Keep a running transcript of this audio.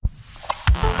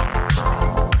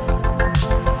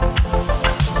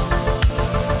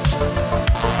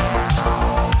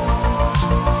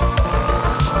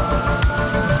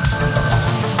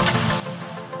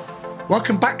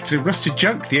Welcome back to Rusted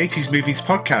Junk, the 80s Movies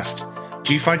podcast.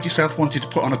 Do you find yourself wanting to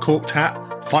put on a corked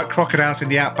hat, fight crocodiles in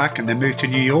the outback and then move to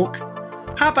New York?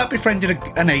 How about befriending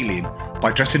an alien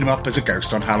by dressing him up as a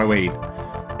ghost on Halloween?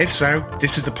 If so,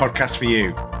 this is the podcast for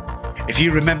you. If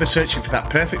you remember searching for that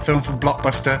perfect film from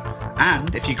Blockbuster,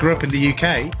 and if you grew up in the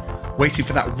UK, waiting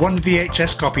for that one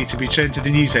VHS copy to be returned to the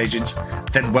newsagents,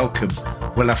 then welcome.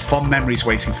 We'll have fond memories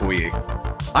waiting for you.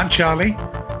 I'm Charlie,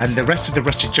 and the rest of the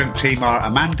Rusted Junk team are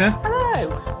Amanda. Hello.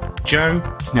 Joe.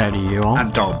 Howdy, you all.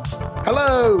 And Dom.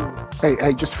 Hello.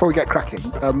 Hey, just before we get cracking,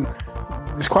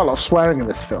 there's quite a lot of swearing in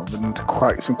this film and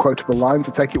quite some quotable lines.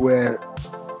 I take it we're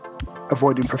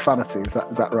avoiding profanity. Is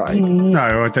that right?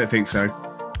 No, I don't think so.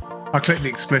 I clicked the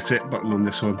explicit button on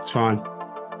this one. It's fine.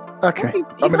 Okay. You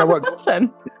have a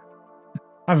button.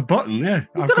 I have a button, yeah.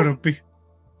 I've got to be.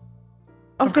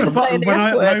 I've got a button when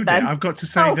I load it. I've got to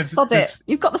say that. Sod it.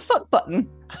 You've got the fuck button.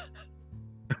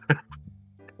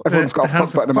 Everyone's got a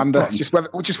fuck button, Amanda. It's just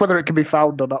whether it can be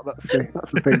found or not. That's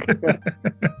the thing.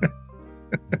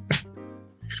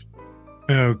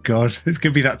 Oh God, it's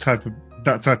going to be that type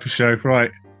of show,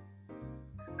 right?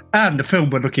 And the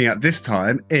film we're looking at this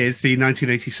time is the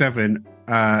 1987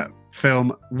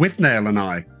 film Withnail and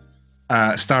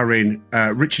I, starring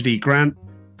Richard E. Grant,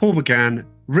 Paul McGann,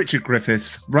 Richard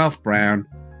Griffiths, Ralph Brown,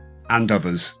 and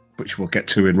others, which we'll get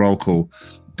to in roll call.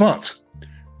 But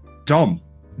Dom,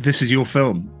 this is your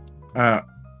film.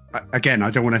 Again, I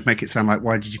don't want to make it sound like,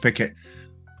 why did you pick it?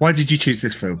 Why did you choose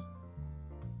this film?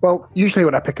 Well, usually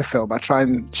when I pick a film, I try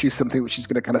and choose something which is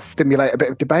going to kind of stimulate a bit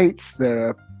of debate.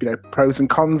 There are, pros and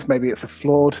cons. Maybe it's a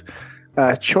flawed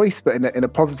choice, but in a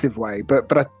positive way.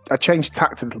 But I changed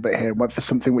tact a little bit here and went for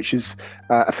something which is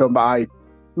a film that I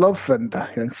love. And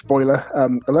spoiler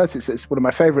alert, it's one of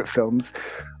my favourite films.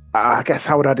 I guess,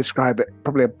 how would I describe it?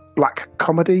 Probably a black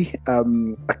comedy,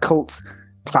 a cult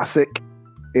classic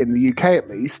in the UK at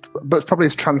least, but it's probably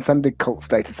has transcended cult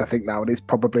status, I think, now, and is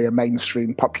probably a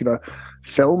mainstream popular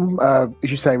film. As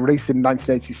you say, released in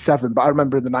 1987, but I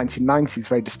remember in the 1990s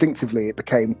very distinctively it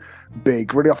became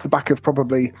big, really off the back of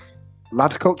probably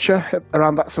lad culture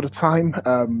around that sort of time.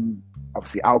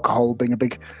 Obviously alcohol being a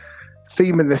big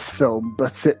theme in this film,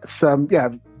 but it's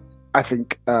I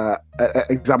think an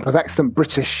example of excellent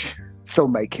British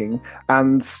filmmaking,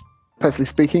 and personally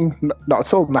speaking, not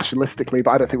at all nationalistically,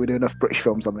 but I don't think we do enough British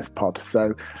films on this pod.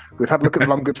 So we've had a look at The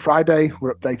Long Good Friday.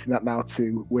 We're updating that now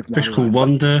to Withnail. Fish Called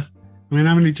Wonder. I mean,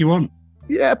 how many do you want?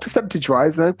 Yeah,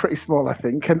 percentage-wise, they're pretty small, I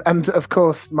think. And of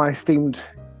course, my esteemed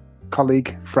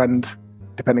colleague, friend,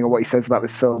 depending on what he says about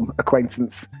this film,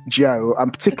 acquaintance, Joe, I'm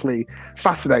particularly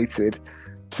fascinated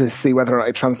to see whether or not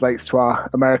it translates to our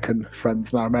American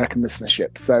friends and our American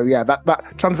listenership. So yeah,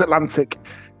 that transatlantic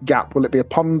gap, will it be a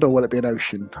pond or will it be an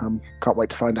ocean? Can't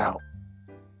wait to find out.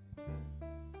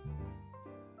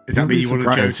 Does that mean you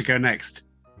want Joe to go next?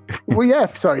 Well, yeah,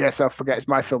 sorry, yes, I forget it's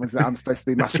my film, isn't it? I'm supposed to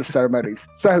be master of ceremonies.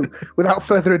 So without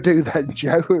further ado then,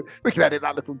 Joe, we can edit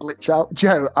that little glitch out.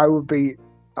 Joe,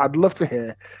 I'd love to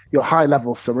hear your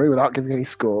high-level summary without giving any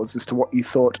scores as to what you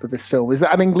thought of this film. Is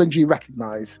that an England you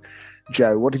recognise,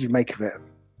 Joe? What did you make of it?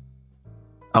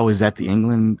 Oh, is that the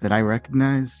England that I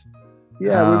recognize?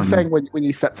 Yeah, we were saying when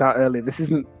you stepped out earlier, this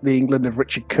isn't the England of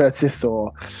Richard Curtis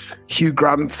or Hugh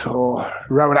Grant or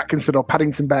Rowan Atkinson or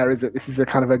Paddington Bear, is it? This is a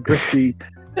kind of a gritty,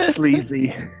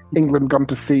 sleazy England gone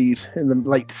to seed in the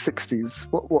late 60s.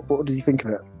 What did you think of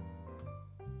it?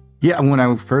 Yeah, when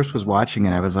I first was watching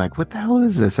it, I was like, what the hell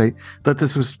is this? I thought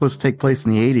this was supposed to take place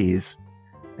in the 80s.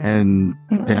 And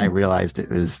then I realized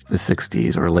it was the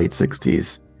 60s or late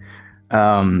 60s.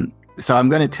 So I'm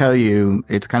going to tell you,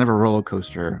 it's kind of a roller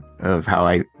coaster of how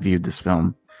I viewed this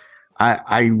film.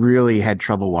 I really had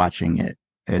trouble watching it.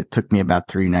 It took me about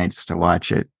 3 nights to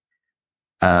watch it,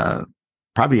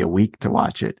 probably a week to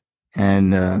watch it.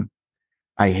 And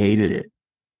I hated it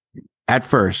at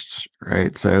first,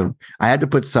 right? So I had to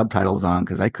put subtitles on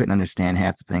because I couldn't understand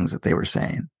half the things that they were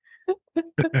saying.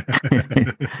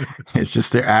 It's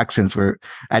just their accents were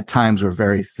at times were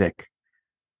very thick.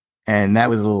 And that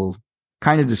was a little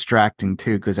kind of distracting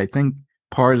too, because I think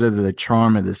part of the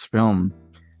charm of this film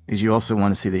is you also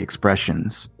want to see the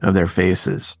expressions of their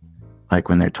faces, like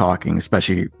when they're talking,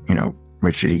 especially,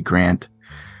 Richard E. Grant.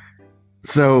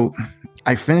 So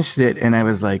I finished it and I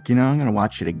was like, I'm going to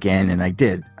watch it again. And I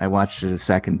did. I watched it a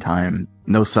second time,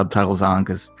 no subtitles on,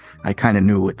 because I kind of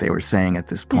knew what they were saying at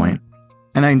this point.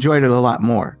 And I enjoyed it a lot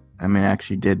more. I mean, I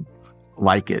actually did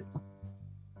like it.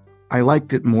 I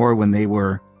liked it more when they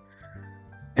were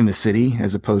in the city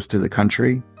as opposed to the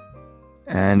country.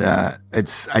 And I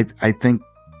think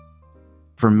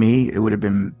for me, it would have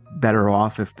been better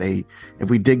off if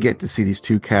we did get to see these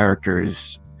two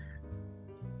characters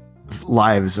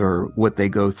lives or what they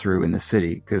go through in the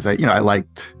city, because I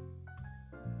liked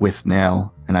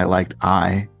Withnail and I liked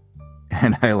I,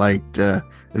 and I liked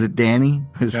was it Danny?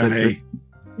 Danny.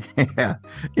 Yeah,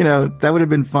 that would have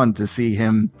been fun to see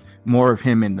more of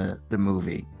him in the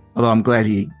movie. Although I'm glad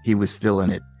he was still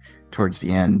in it towards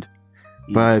the end.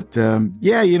 But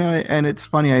yeah, and it's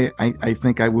funny. I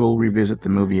think I will revisit the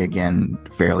movie again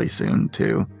fairly soon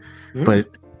too. But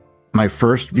my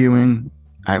first viewing,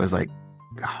 I was like,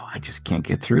 oh, I just can't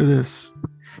get through this.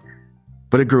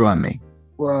 But it grew on me.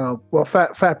 Well,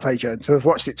 fair play, Joe. To have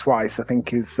watched it twice, I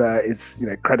think is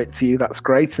credit to you. That's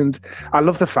great, and I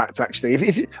love the fact actually.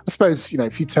 If I suppose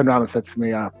if you turned around and said to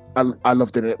me, I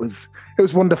loved it. It was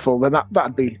wonderful. Then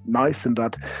that'd be nice, and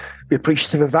I'd be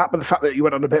appreciative of that. But the fact that you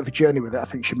went on a bit of a journey with it, I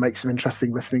think should make some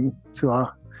interesting listening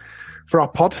for our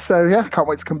pod. So yeah, can't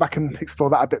wait to come back and explore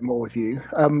that a bit more with you.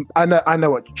 I know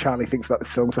what Charlie thinks about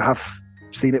this film, because I have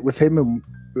seen it with him, and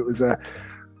it was a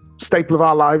staple of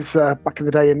our lives back in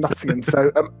the day in Nottingham.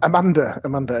 So Amanda,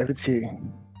 over to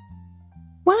you.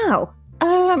 Well,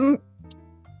 I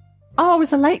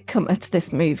was a latecomer to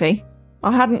this movie.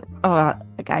 I hadn't.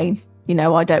 Again,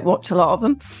 I don't watch a lot of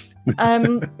them.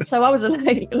 So I was a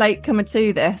latecomer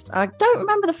to this. I don't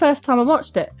remember the first time I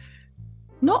watched it.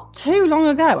 Not too long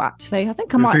ago, actually. I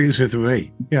think I might. I think it was with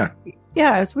me. Yeah.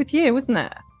 Yeah, it was with you, wasn't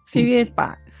it? A few years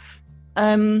back.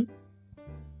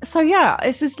 So yeah,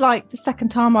 this is like the second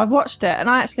time I've watched it, and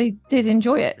I actually did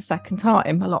enjoy it the second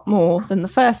time a lot more than the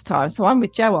first time. So I'm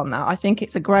with Joe on that. I think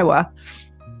it's a grower.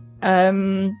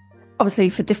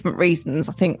 Obviously for different reasons.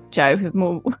 I think Joe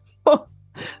more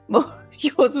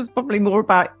yours was probably more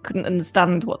about couldn't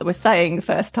understand what they were saying the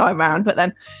first time round, but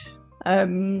then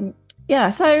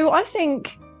yeah, so I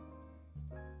think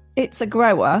it's a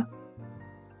grower.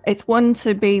 It's one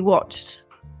to be watched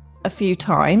a few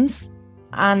times,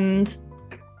 and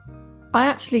I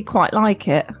actually quite like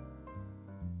it.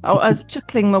 I was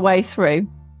chuckling my way through.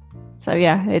 So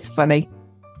yeah, it's funny.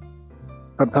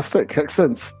 Fantastic,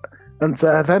 excellent. And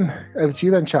then over to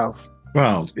you then, Charles.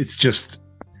 Well,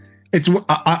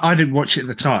 I didn't watch it at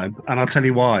the time, and I'll tell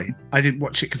you why. I didn't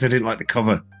watch it because I didn't like the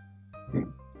cover.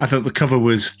 I thought the cover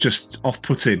was just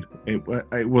off-putting.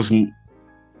 It wasn't.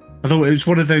 I thought it was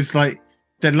one of those like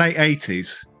the late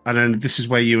 80s, and then this is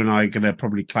where you and I are going to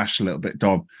probably clash a little bit,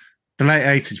 Dom. The late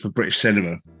 80s for British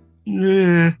cinema.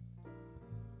 Yeah.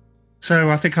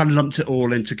 So I think I lumped it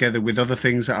all in together with other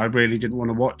things that I really didn't want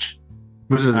to watch.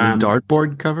 Was it the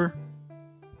dartboard cover?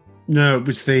 No, it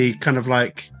was the kind of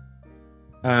like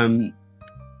I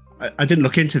didn't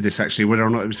look into this actually, whether or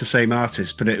not it was the same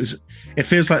artist, but it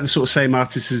feels like the sort of same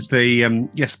artist as the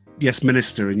Yes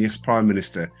Minister and Yes Prime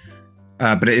Minister,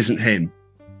 but it isn't him.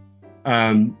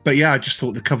 But yeah, I just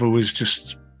thought the cover was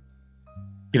just,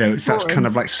 it's that's kind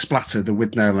of like splatter, the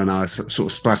Withnail and I sort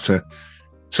of splatter.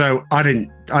 So I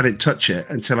didn't touch it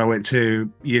until I went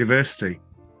to university,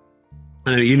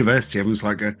 and at university everyone's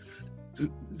like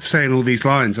saying all these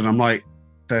lines, and I'm like,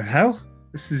 the hell,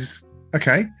 this is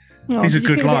okay. Oh, these are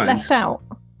good lines. Left out?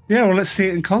 Yeah, well, let's see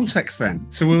it in context then.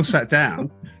 So we all sat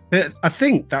down. I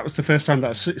think that was the first time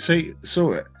that I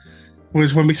saw it.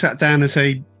 Was when we sat down as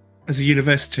a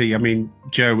university. I mean,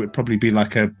 Joe would probably be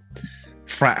like a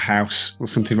frat house or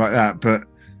something like that, but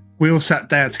we all sat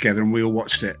down together and we all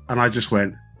watched it, and I just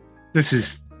went, this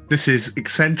is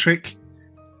eccentric,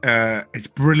 it's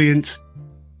brilliant,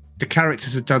 the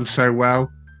characters are done so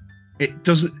well. It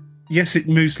doesn't, yes, it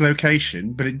moves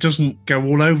location, but it doesn't go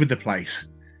all over the place.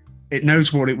 It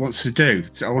knows what it wants to do.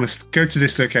 So I want to go to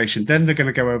this location, then they're going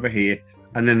to go over here,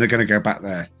 and then they're going to go back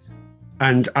there.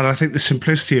 And I think the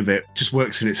simplicity of it just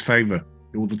works in its favour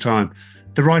all the time.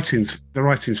 The writing's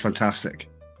fantastic.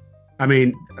 I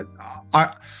mean,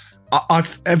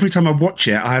 I've every time I watch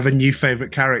it, I have a new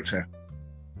favourite character.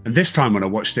 And this time when I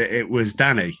watched it, it was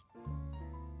Danny.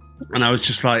 And I was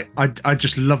just like, I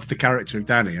just love the character of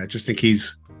Danny. I just think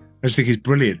he's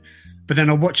brilliant. But then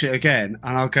I'll watch it again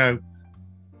and I'll go,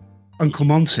 Uncle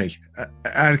Monty,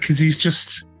 because he's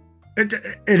just, it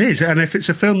is. And if it's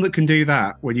a film that can do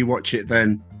that when you watch it,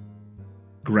 then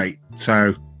great.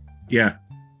 So, yeah.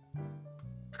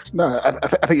 No, I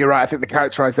think you're right. I think the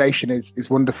characterization is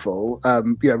wonderful.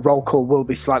 Roll call will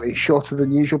be slightly shorter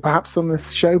than usual, perhaps, on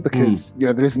this show because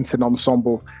there isn't an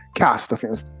ensemble cast. I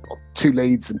think there's 2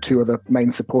 leads and 2 other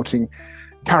main supporting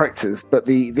characters, but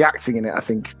the acting in it, I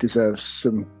think, deserves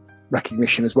some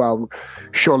recognition as well.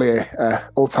 Surely a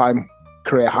all-time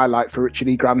career highlight for Richard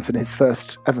E. Grant in his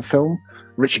first ever film.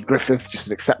 Richard Griffith, just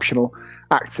an exceptional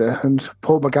actor, and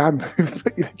Paul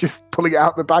McGann, just pulling it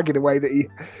out of the bag in a way that he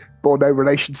bore no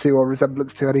relation to or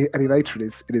resemblance to any later in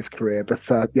his career. But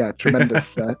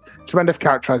tremendous tremendous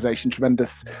characterization,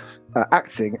 tremendous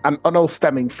acting, and all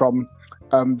stemming from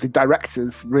the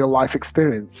director's real life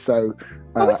experience. So,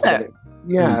 is it?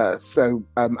 Yeah. So,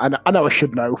 and I know I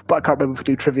should know, but I can't remember if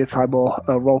we do trivia time or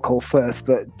roll call first.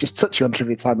 But just touching on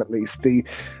trivia time at least, the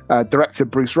director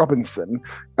Bruce Robinson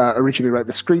originally wrote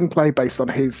the screenplay based on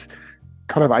his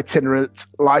kind of itinerant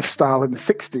lifestyle in the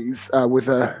 60s with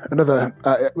another,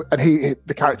 and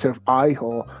the character of I,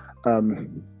 or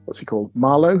what's he called?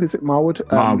 Marlowe? Is it Marwood?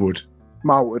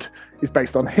 Marwood is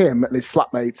based on him, and his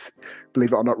flatmate,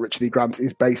 believe it or not, Richard E. Grant,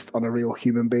 is based on a real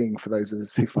human being, for those of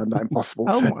us who find that impossible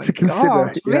to consider.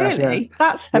 God, really? Yeah.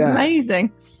 That's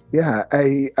amazing. Yeah,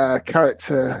 a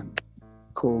character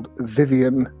called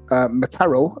Vivian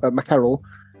McCarroll,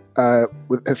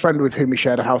 with a friend with whom he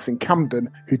shared a house in Camden,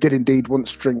 who did indeed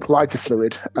once drink lighter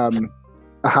fluid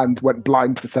and went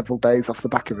blind for several days off the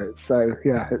back of it. So,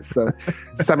 yeah, it's a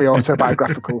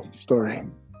semi-autobiographical story.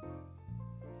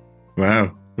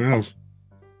 Wow. Well,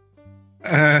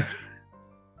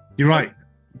 you're right.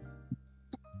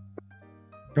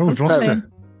 Oh, we've lost her.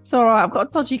 It's all right. I've got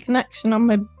a dodgy connection on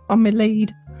my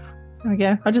lead. There we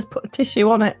go. I just put a tissue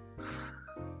on it.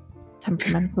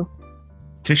 Temperamental.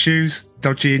 Tissues,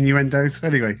 dodgy innuendos.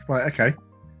 Anyway, right, okay.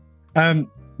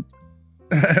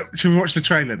 Should we watch the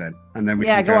trailer then? And then we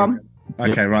can go on.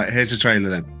 Okay, right. Here's the trailer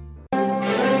then.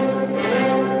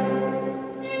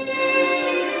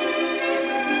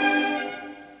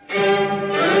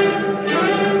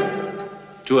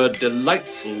 To a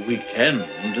delightful weekend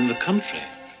in the country.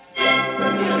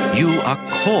 You are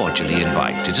cordially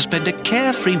invited to spend a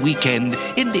carefree weekend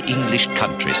in the English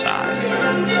countryside.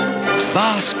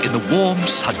 Bask in the warm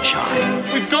sunshine.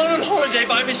 We've gone on holiday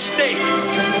by mistake.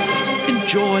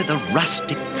 Enjoy the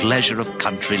rustic pleasure of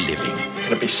country living. It's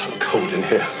gonna be so cold in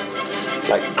here.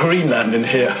 Like Greenland in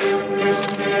here.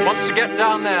 Wants to get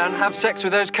down there and have sex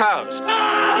with those cows.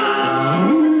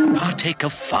 Partake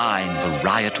of fine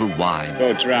varietal wine.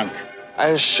 You're drunk. I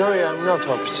assure you I'm not,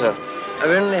 officer.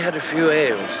 I've only had a few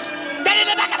ales.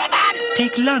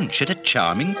 Take lunch at a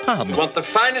charming pub. We want the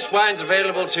finest wines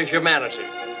available to humanity.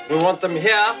 We want them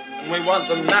here, and we want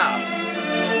them now.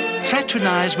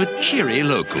 Fraternize with cheery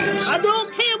locals. I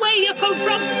don't care where you come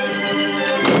from.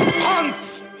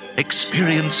 Hans!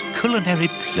 Experience culinary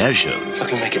pleasures. I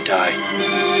can make it die.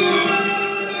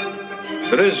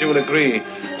 There is, you will agree,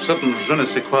 certain je ne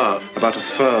sais quoi about a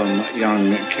firm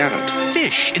young carrot.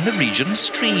 Fish in the region's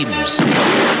streams.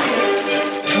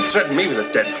 Don't threaten me with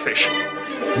a dead fish.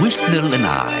 Withnail and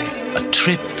I, a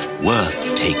trip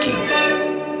worth taking.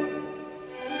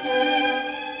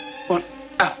 What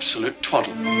absolute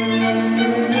twaddle.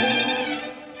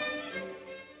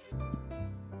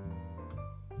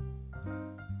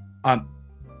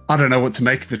 I don't know what to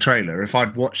make of the trailer. If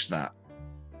I'd watched that,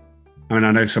 I mean,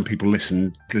 I know some people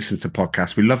listen to the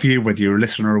podcast. We love you, whether you're a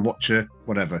listener or a watcher,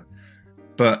 whatever.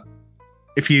 But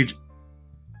there's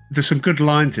some good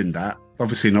lines in that.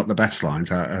 Obviously, not the best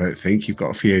lines. I don't think you've got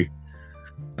a few.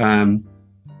 But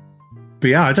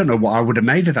yeah, I don't know what I would have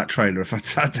made of that trailer if I'd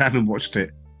sat down and watched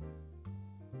it.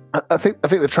 I think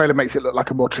the trailer makes it look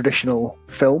like a more traditional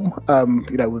film.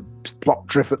 With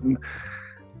plot-driven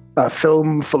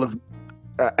film full of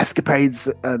escapades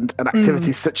and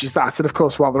activities such as that. And of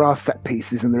course, while there are set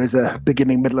pieces and there is a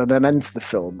beginning, middle, and an end to the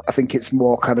film, I think it's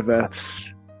more kind of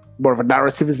more of a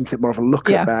narrative, isn't it? More of a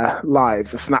look at their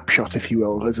lives, a snapshot, if you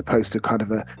will, as opposed to kind of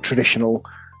a traditional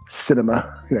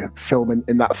cinema, film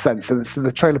in that sense. So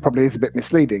the trailer probably is a bit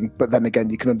misleading, but then again,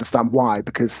 you can understand why,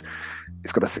 because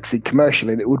it's got to succeed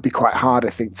commercially, and it would be quite hard, I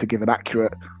think, to give an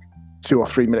accurate 2 or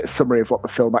 3 minute summary of what the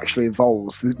film actually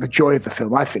involves. The joy of the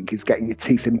film, I think, is getting your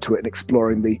teeth into it and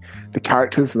exploring the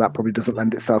characters, and that probably doesn't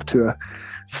lend itself to a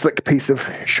slick piece of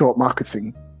short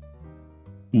marketing.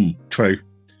 True.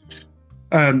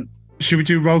 Should we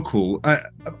do roll call?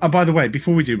 By the way,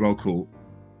 before we do roll call,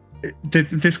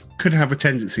 this could have a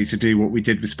tendency to do what we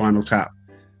did with Spinal Tap,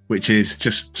 which is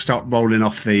just start rolling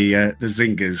off the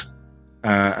zingers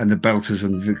and the belters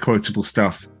and the quotable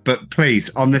stuff. But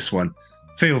please, on this one,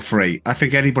 feel free. I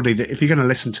think anybody that, if you're going to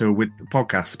listen to a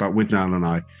podcast about Withnail and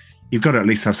I, you've got to at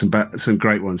least have some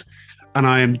great ones. And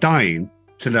I am dying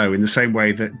to know, in the same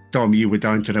way that Dom, you were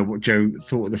dying to know what Joe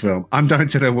thought of the film. I'm dying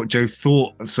to know what Joe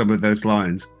thought of some of those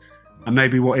lines, and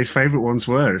maybe what his favourite ones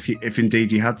were, if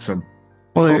indeed you had some.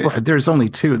 Well, there's only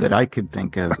 2 that I could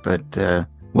think of, but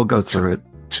we'll go through it.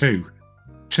 2.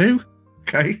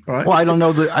 Okay, all right. Well, I don't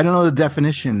know the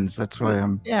definitions. That's why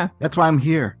I'm here. That's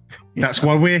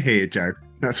why we're here, Joe.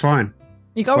 That's fine.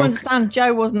 You got to understand,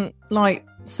 Joe wasn't like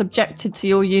subjected to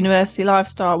your university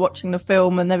lifestyle, watching the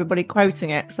film and everybody quoting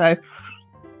it. So,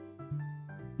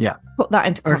 yeah, put that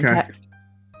into context.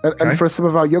 And for some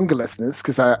of our younger listeners,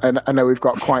 because I know we've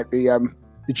got quite the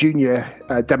junior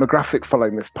demographic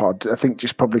following this pod, I think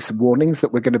just probably some warnings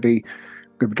that we're going to be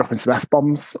dropping some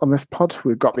F-bombs on this pod.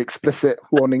 We've got the explicit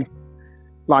warning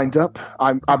lined up.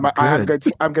 I'm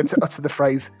going to utter the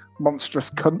phrase monstrous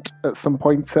cunt at some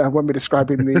point when we're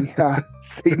describing the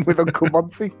scene with Uncle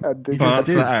Monty and his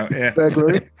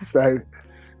burglary. So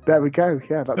there we go.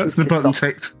 Yeah, that's the button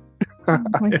ticked.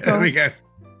 There we go.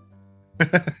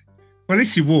 Well, at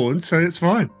least you warned, so it's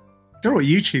fine. I don't know what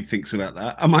YouTube thinks about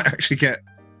that. I might actually get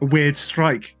a weird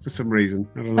strike for some reason.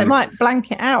 I don't know. They might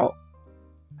blank it out.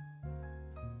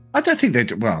 I don't think they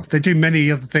do. Well, they do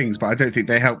many other things, but I don't think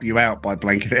they help you out by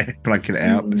blanking it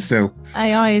out. But still,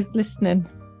 AI is listening.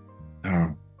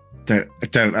 Oh,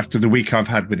 don't. After the week I've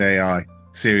had with AI,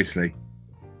 seriously,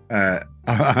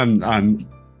 I'm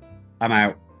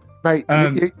out. Mate,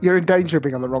 you're in danger of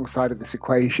being on the wrong side of this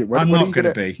equation. I'm not going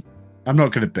to be. I'm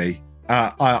not going to be.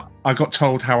 I got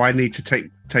told how I need to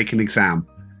take an exam,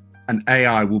 and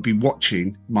AI will be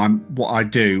watching what I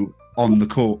do on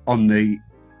the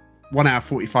 1 hour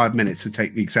 45 minutes to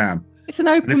take the exam. It's an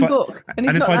open book, and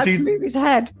he's not allowed to move his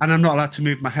head. And I'm not allowed to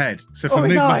move my head. So if I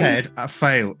move my head, I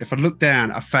fail. If I look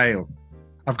down, I fail.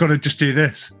 I've got to just do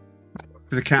this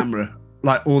to the camera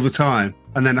like all the time,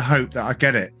 and then hope that I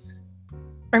get it.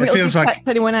 And it feels like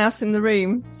anyone else in the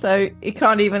room, so he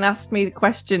can't even ask me the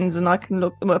questions, and I can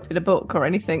look them up in a book or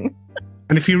anything.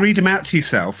 And if you read them out to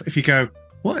yourself, if you go,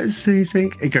 "What is the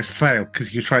thing?" It goes fail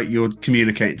because you're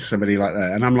communicating to somebody like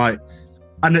that. And I'm like,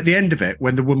 and at the end of it,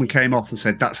 when the woman came off and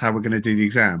said, "That's how we're going to do the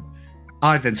exam,"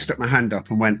 I then stuck my hand up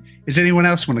and went, "Does anyone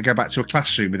else want to go back to a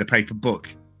classroom with a paper book?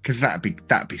 Because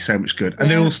that'd be so much good." And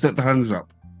they all stuck their hands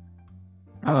up.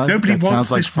 Nobody wants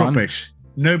this rubbish.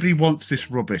 Nobody wants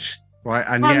this rubbish. Right,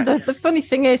 and yet the funny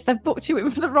thing is they've booked you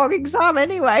in for the wrong exam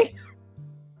anyway.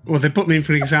 Well, they booked me in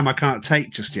for an exam I can't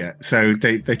take just yet, so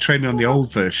they trained me on the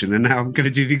old version, and now I'm going to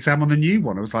do the exam on the new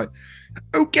one. I was like,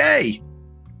 okay,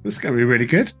 that's going to be really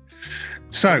good.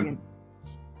 So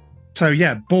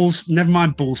yeah, balls. Never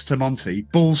mind balls to Monty,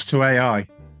 balls to AI.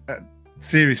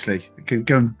 Seriously, it can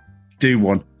go and do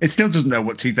one. It still doesn't know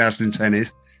what 2010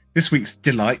 is. This week's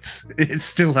delights. It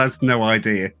still has no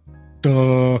idea.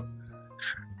 Duh.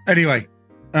 Anyway,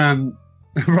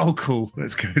 roll call.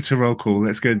 Let's go to roll call.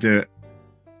 Let's go and do it.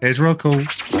 Here's roll call.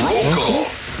 Roll call.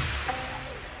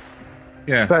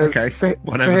 Yeah. Okay. So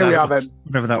here we are then.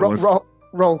 Whatever that was.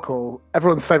 Roll call.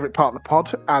 Everyone's favourite part of the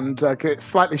pod, and get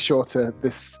slightly shorter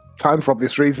this time for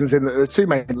obvious reasons. In that there are two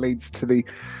main leads to the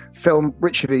film: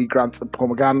 Richard E. Grant and Paul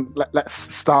McGann. Let's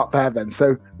start there then.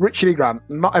 So Richard E. Grant,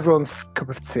 not everyone's cup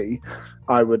of tea,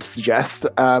 I would suggest,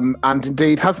 and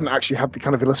indeed hasn't actually had the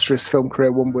kind of illustrious film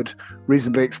career one would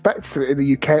reasonably expect in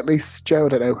the UK, at least. Joe, I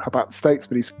don't know about the States,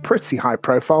 but he's pretty high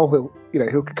profile.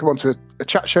 He'll come onto a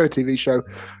chat show, a TV show.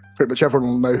 Pretty much everyone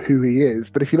will know who he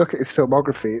is. But if you look at his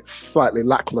filmography, it's slightly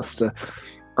lackluster,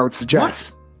 I would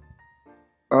suggest.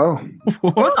 What? Oh,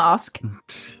 what? Ask: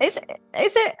 Is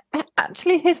it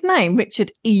actually his name,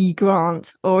 Richard E.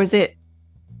 Grant, or is he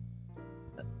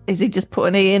just put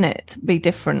an E in it to be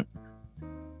different?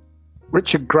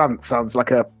 Richard Grant sounds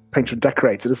like a painter and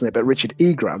decorator, doesn't it? But Richard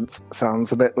E. Grant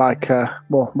sounds a bit like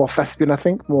more thespian, I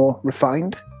think, more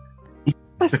refined.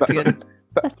 Thespian.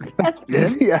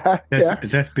 Thespian, yeah.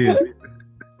 Thespian.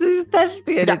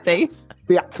 Thespian, is he?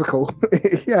 Theatrical.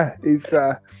 Yeah, he's...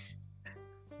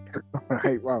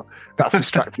 Right, well, that's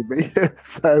distracted me.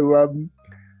 So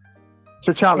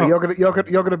Charlie, you're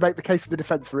gonna make the case for the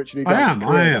defence for Richard E. Grant.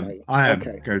 I am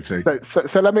okay. Going to.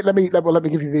 So let me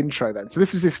give you the intro then. So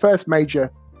this was his first major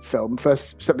film,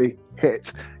 first certainly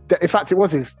hit. In fact, it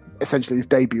was essentially his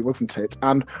debut, wasn't it?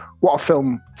 And what a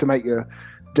film to make your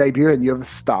debut, and you're the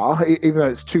star. Even though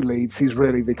it's two leads, he's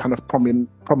really the kind of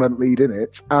prominent lead in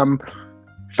it.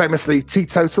 Famously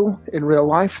teetotal in real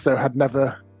life, so had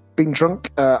never been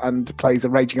drunk, and plays a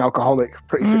raging alcoholic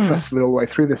pretty successfully all the way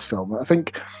through this film. I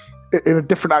think in a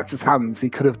different actor's hands,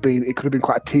 it could have been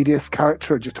quite a tedious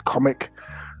character, just a comic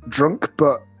drunk,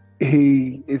 but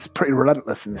he is pretty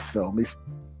relentless in this film. He's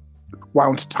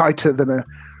wound tighter than a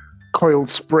coiled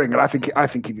spring, and I think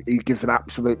he gives an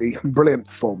absolutely brilliant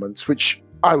performance, which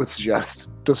I would suggest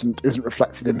isn't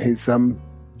reflected in his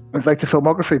later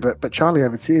filmography. But Charlie,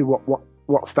 over to you.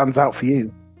 What stands out for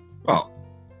you? Well,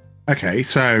 okay,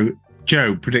 so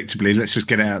Joe, predictably, let's just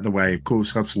get it out of the way. Of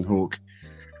course, Hudson Hawk.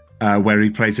 Where he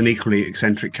plays an equally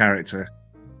eccentric character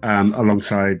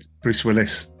alongside Bruce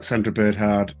Willis, Sandra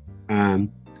Bernhard,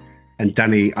 and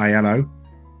Danny Aiello.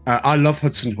 I love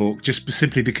Hudson Hawk just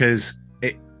simply because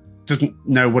it doesn't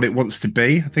know what it wants to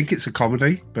be. I think it's a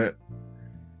comedy, but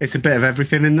it's a bit of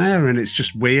everything in there, and it's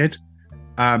just weird.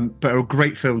 but a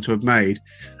great film to have made.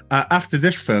 After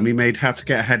this film, he made How to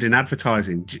Get Ahead in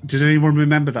Advertising. Does anyone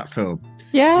remember that film?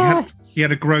 Yes. He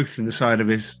had a growth in the side of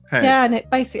his head. Yeah, and it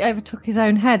basically overtook his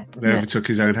own head. It overtook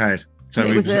his own head. So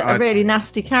he was a really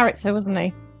nasty character, wasn't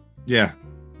he? Yeah.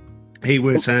 He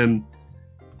was in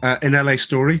LA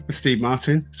Story with Steve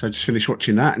Martin. So I just finished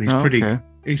watching that, and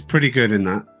he's pretty good in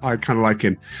that. I kind of like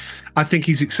him. I think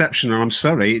he's exceptional. I'm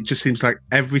sorry. It just seems like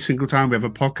every single time we have a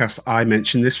podcast, I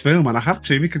mention this film, and I have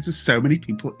to because there's so many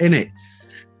people in it.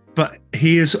 But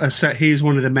he is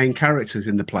one of the main characters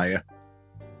in The Player.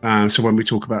 So when we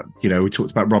talk about, we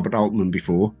talked about Robert Altman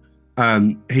before.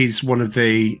 He's one of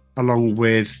along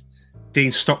with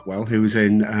Dean Stockwell, who was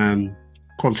in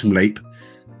Quantum Leap.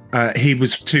 He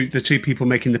was the two people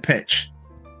making the pitch.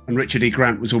 And Richard E.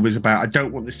 Grant was always about, I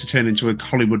don't want this to turn into a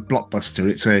Hollywood blockbuster.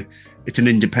 It's an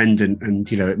independent, and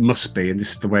it must be, and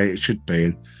this is the way it should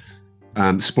be.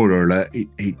 And spoiler alert,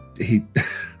 he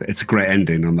it's a great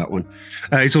ending on that one.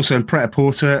 He's also in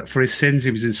Pret-a-Porter for his sins.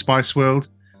 He was in Spice World.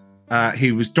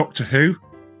 He was Doctor Who.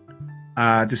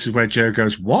 This is where Joe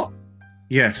goes, what?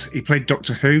 Yes, he played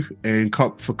Doctor Who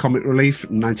for Comic Relief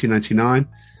in 1999.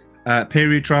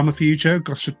 Period drama for you, Joe,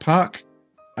 Gosford Park.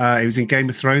 He was in Game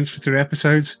of Thrones for 3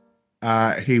 episodes.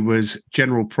 He was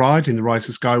General Pride in The Rise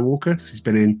of Skywalker. So he's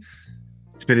been in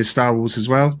Star Wars as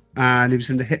well. And he was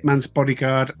in The Hitman's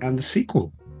Bodyguard and the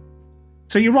sequel.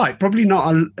 So you're right, probably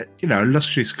not a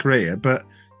illustrious career, but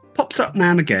pops up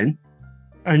now and again.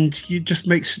 And you just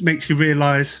makes you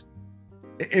realise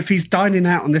if he's dining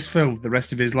out on this film for the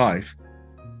rest of his life,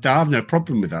 I have no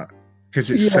problem with that because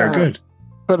it's so good.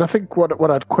 But I think what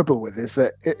I'd quibble with is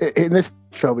that in this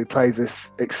film he plays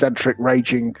this eccentric,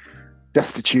 raging,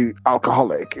 destitute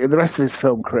alcoholic. In the rest of his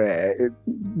film career,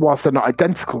 whilst they're not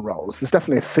identical roles, there's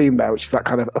definitely a theme there, which is that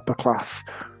kind of upper class,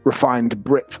 refined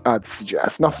Brit, I'd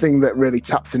suggest. Nothing that really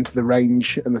taps into the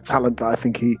range and the talent that I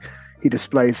think he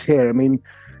displays here. I mean,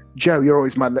 Joe, you're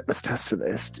always my litmus test for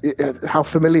this. How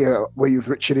familiar were you with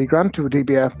Richard E. Grant? Would he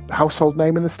be a household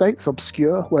name in the States?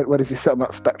 Obscure? Where does he sit on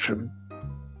that spectrum?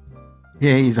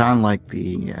 Yeah, he's on like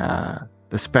the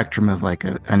spectrum of like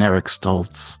an Eric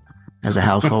Stoltz as a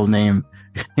household name.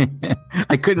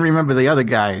 I couldn't remember the other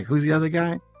guy. Who's the other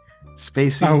guy?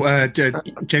 Spacey? Oh,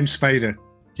 James Spader.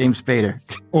 James Spader.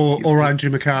 Or Andrew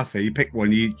McCarthy. You pick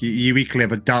one. You equally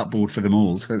have a dartboard for them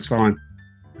all, so it's fine.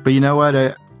 But you know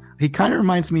what? He kind of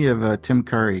reminds me of Tim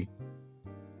Curry.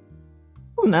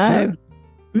 Oh, no.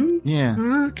 Yeah.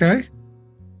 Okay.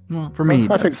 Well, for me,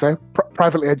 I think so.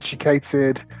 Privately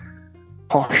educated,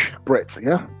 posh Brit,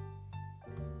 yeah?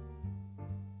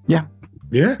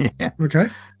 Yeah. Okay.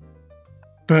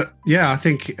 But yeah, I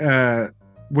think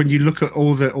when you look at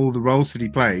all the roles that he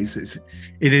plays,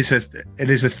 it is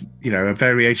a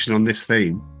variation on this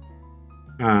theme.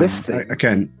 This theme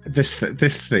again. This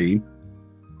theme,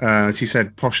 as you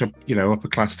said, posh, upper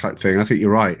class type thing. I think you're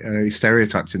right. He's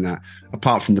stereotyped in that.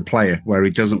 Apart from The Player, where he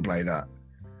doesn't play that.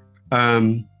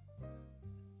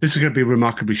 This is going to be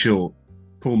remarkably short.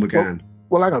 Paul McGann.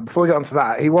 Well, hang on. Before we get on to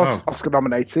that, he was Oscar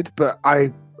nominated, but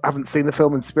I haven't seen the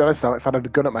film, and to be honest, if I had a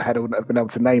gun at my head, I wouldn't have been able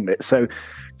to name it. So,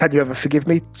 Can You Ever Forgive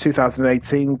Me?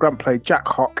 2018. Grant played Jack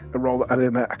Hock, a role that had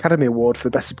an Academy Award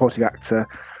for Best Supporting Actor.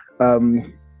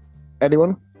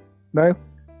 Anyone? No?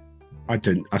 I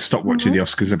didn't. I stopped watching the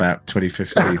Oscars about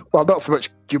 2015. Well, not so much.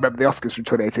 Do you remember the Oscars from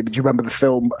 2018? Did you remember the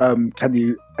film Can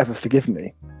You Ever Forgive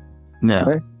Me? No.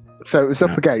 Okay? So it was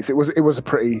up against. It was a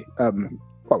pretty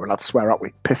well, we're allowed to swear, aren't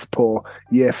we? Piss poor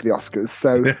year for the Oscars.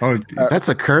 So that's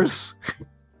a curse.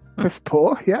 Piss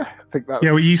poor, yeah. I think that's.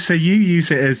 Yeah, well, you use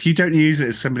it as you don't use it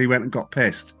as somebody went and got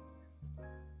pissed.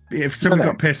 If somebody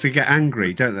got pissed, they get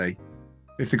angry, don't they?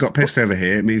 If they got pissed over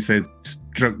here, it means they're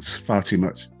drunk far too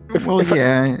much.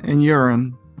 And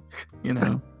urine,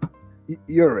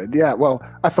 Urine, yeah. Well,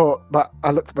 I thought, but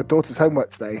I looked at my daughter's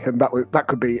homework today, and that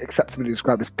could be acceptably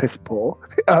described as piss poor.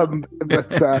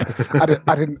 But I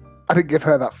didn't give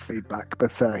her that feedback.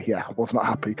 But I was not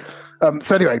happy.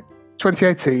 So anyway,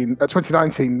 2019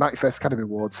 91st Academy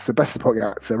Awards. So Best Supporting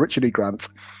Actor, Richard E. Grant,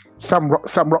 Sam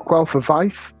Rockwell for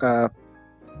Vice,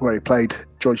 where he played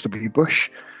George W. Bush,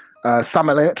 Sam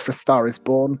Elliott for A Star Is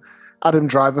Born, Adam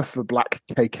Driver for Black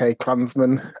KK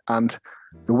Klansman, and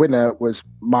the winner was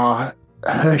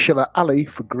Mahershala Ali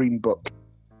for Green Book.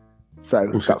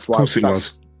 So that's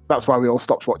why we all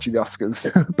stopped watching the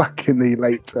Oscars back in the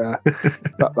late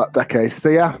that decade. So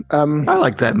yeah, I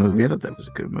like that movie. I thought that was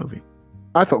a good movie.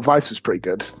 I thought Vice was pretty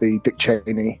good. The Dick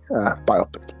Cheney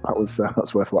biopic,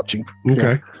 that's worth watching.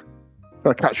 Okay,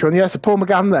 I'll catch you on. Yeah, so Paul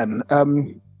McGann then.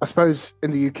 I suppose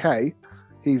in the UK,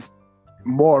 he's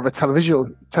more of a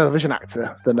television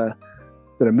actor than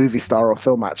movie star or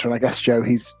film actor. And I guess, Joe,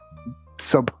 he's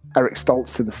sub Eric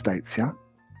Stoltz in the States, yeah?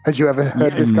 Had you ever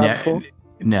heard of this guy before?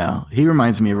 No, he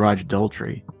reminds me of Roger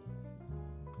Daltrey.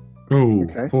 Oh,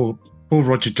 Okay. poor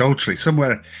Roger Daltrey.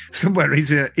 Somewhere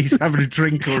he's having a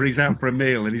drink or he's out for a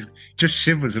meal and he's just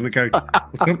shivers and I go,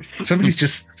 somebody's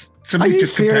just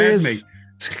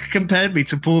compared me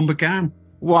to Paul McGann.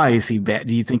 Why is he bad?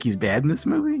 Do you think he's bad in this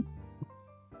movie?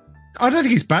 I don't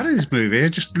think he's bad in this movie.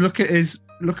 Just look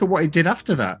at what he did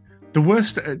after that. The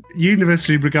worst,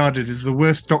 universally regarded as the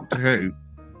worst Doctor Who.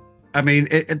 I mean,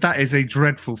 that is a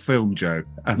dreadful film, Joe.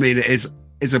 I mean, it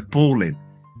is appalling.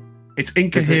 It's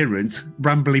incoherent,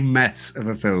 rambling mess of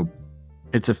a film.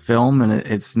 It's a film, and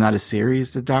it's not a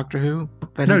series. The Doctor Who.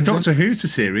 No, Doctor Who's a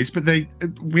series, but they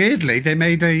weirdly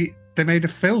made a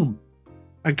film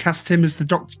and cast him as the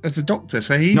Doctor.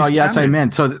 So he's I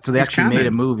meant so they he's actually made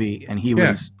a movie, and he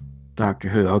was Doctor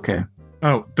Who. Okay.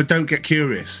 Oh, but don't get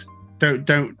curious. Don't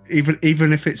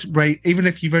even if even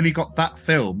if you've only got that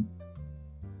film,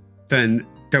 then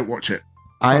don't watch it.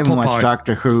 I haven't watched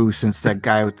Doctor Who since that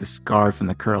guy with the scarf and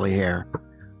the curly hair.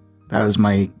 That was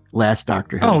my last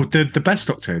Doctor Who. Oh, the best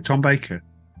Doctor Who, Tom Baker.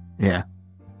 Yeah.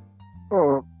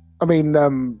 Oh, I mean,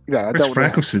 Christopher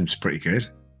Eccleston's pretty good.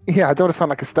 Yeah, I don't want to sound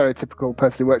like a stereotypical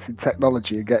person who works in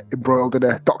technology and get embroiled in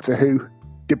a Doctor Who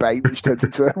debate, which turns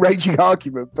into a raging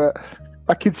argument. But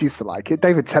my kids used to like it.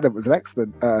 David Tennant was an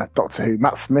excellent Doctor Who.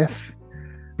 Matt Smith,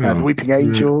 The Weeping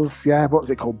Angels. Yeah, what was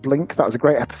it called? Blink. That was a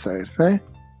great episode. Eh?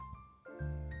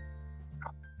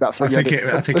 That's what I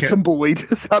think a tumbleweed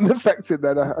sound effect in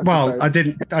there. I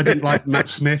didn't like Matt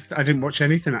Smith. I didn't watch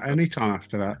anything at any time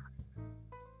after that.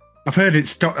 I've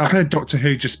heard Doctor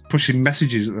Who just pushing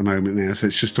messages at the moment now, so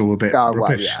it's just all a bit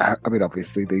rubbish. Well, yeah. I mean,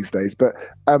 obviously these days. But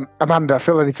Amanda, I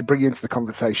feel I need to bring you into the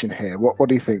conversation here. What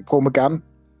do you think, Paul McGann?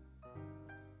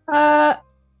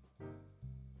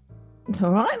 It's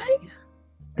all right, eh?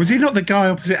 Was he not the guy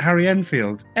opposite Harry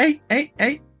Enfield? Hey,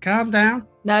 calm down.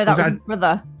 No, that was his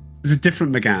brother. There's a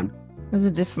different McGann. There's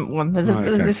a different one. There's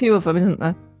a few of them, isn't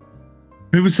there?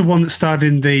 Who was the one that starred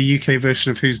in the UK version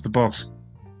of Who's the Boss?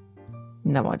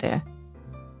 No idea.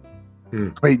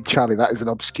 I mean, Charlie, that is an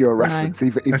obscure reference.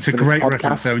 Even that's a great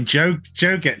reference, though. And Joe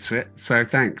gets it, so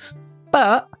thanks.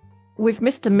 But we've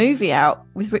missed a movie out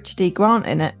with Richard E. Grant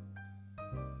in it.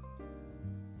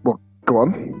 Well, go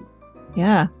on.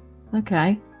 Yeah.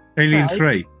 Okay. Alien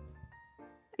 3.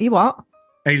 You what?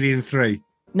 Alien 3.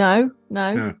 No.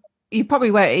 You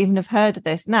probably won't even have heard of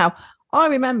this. Now, I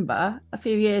remember a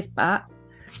few years back,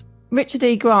 Richard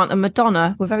E. Grant and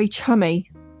Madonna were very chummy.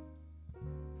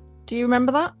 Do you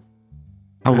remember that?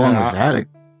 How long was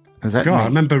that? I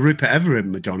remember Rupert Everett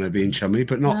and Madonna being chummy,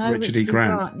 but not Richard E.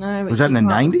 Grant. No, was that in the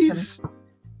 90s?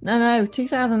 No,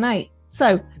 2008.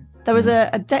 So there was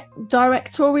a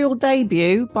directorial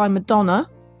debut by Madonna,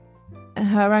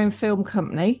 her own film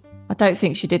company. I don't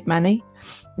think she did many.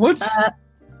 What?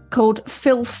 Called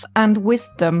Filth and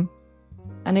Wisdom,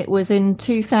 and it was in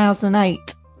 2008.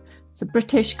 It's a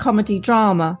British comedy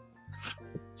drama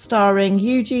starring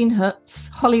Eugene Hutz,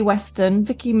 Holly Weston,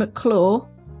 Vicky McClure,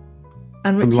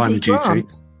 and Richard E.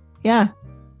 Grant. Yeah.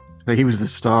 So he was the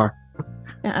star.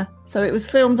 Yeah. So it was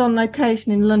filmed on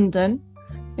location in London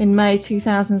in May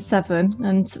 2007,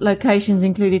 and locations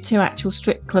included 2 actual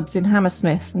strip clubs in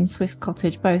Hammersmith and Swiss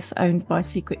Cottage, both owned by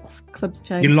Secrets Clubs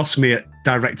chain. You lost me at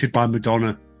directed by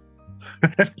Madonna.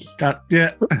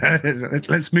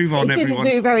 Let's move on, everyone. Didn't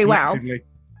do very well.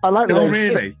 I like that. Oh,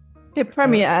 really? It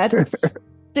premiered.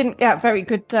 Didn't get very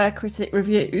good critic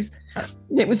reviews.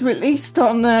 It was released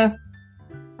on the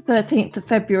 13th of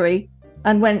February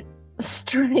and went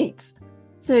straight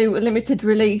to a limited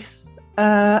release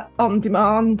on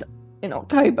demand in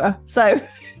October. So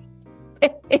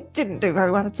it didn't do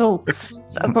very well at all. So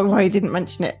that's probably why you didn't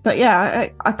mention it. But yeah,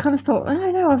 I kind of thought, I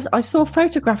don't know, I saw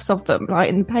photographs of them like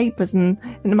in the papers and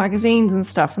in the magazines and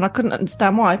stuff, and I couldn't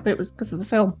understand why, but it was because of the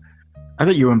film. I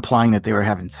thought you were implying that they were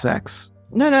having sex.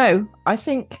 No, I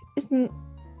think isn't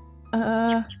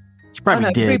she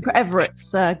probably did. Rupert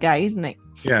Everett's gay, isn't he?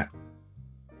 Yeah.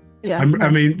 Yeah. I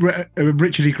mean,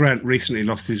 Richard E. Grant recently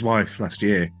lost his wife last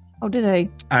year. Oh, did he?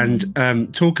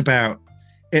 And talk about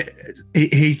it,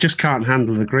 he just can't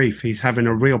handle the grief. He's having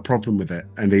a real problem with it,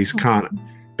 and he's can't.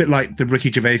 A bit like the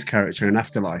Ricky Gervais character in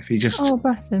Afterlife.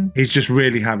 Bless him. He's just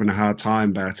really having a hard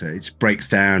time about it. He just breaks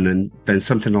down, and then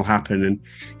something will happen, and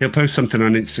he'll post something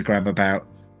on Instagram about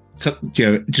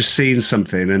just seeing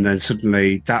something, and then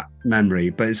suddenly that memory.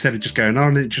 But instead of just going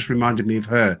on, it just reminded me of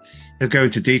her. He'll go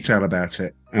into detail about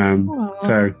it.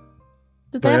 So,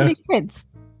 did they have any kids?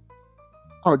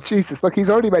 Oh, Jesus. Look, he's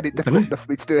already made it difficult enough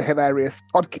for me to do a hilarious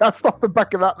podcast off the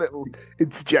back of that little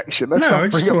interjection. I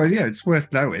just thought, it's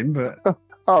worth knowing, but...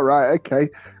 All right, okay.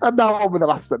 And now on with the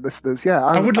laughs then, listeners. Yeah,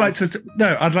 I'd like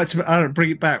to bring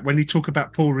it back when you talk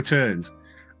about poor returns.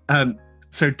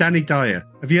 So Danny Dyer.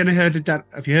 Have you heard of Danny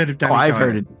Dyer? I've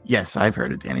heard it. Yes, I've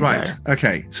heard of Danny Dyer. Right,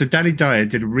 okay. So Danny Dyer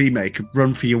did a remake of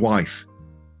Run for Your Wife.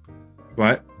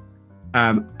 Right?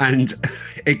 And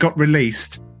it got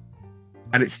released,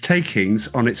 and its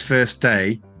takings on its first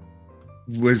day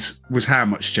was how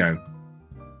much, Joe?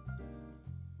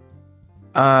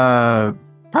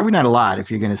 Probably not a lot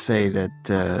if you're going to say it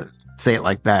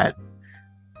like that.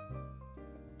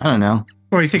 I don't know.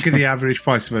 Well, you think of the average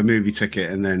price of a movie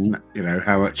ticket, and then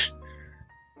how much?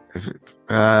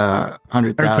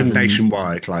 100,000 open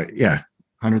nationwide,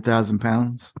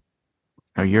 £100,000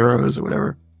 or euros or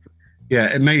whatever.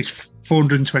 Yeah, it made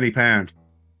 £420.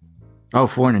 Oh,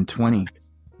 420.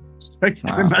 I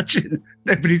can imagine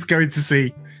nobody's going to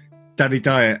see Danny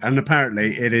Dyer, and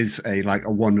apparently it is a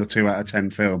 1 or 2 out of 10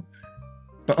 film.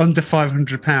 But under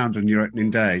 £500 on your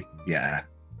opening day, yeah.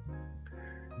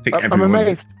 I'm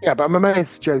amazed. Yeah, but I'm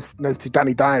amazed Joe knows who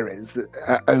Danny Dyer is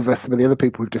over some of the other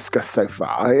people we've discussed so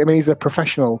far. I mean, he's a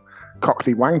professional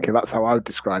cockney wanker. That's how I would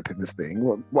describe him as being.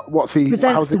 What's he?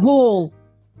 Presents the wall.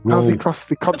 How's he crossed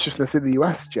the consciousness in the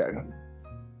US, Joe?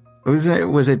 Was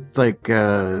it like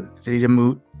did he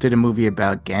did a movie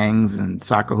about gangs and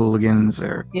soccer hooligans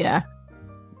or? Yeah.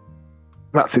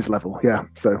 That's his level, yeah.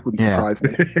 So it wouldn't surprise me.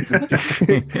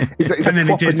 He's and then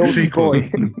he did the sequel. Boy.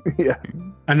 Yeah.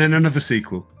 And then another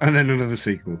sequel. And then another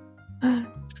sequel. Are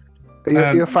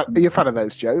you a fan of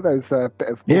those, Joe? Those bit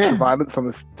of ultra violence on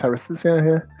the terraces?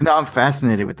 Yeah. No, I'm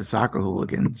fascinated with the soccer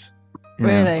hooligans.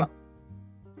 Really?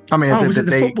 I mean, was it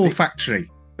the Football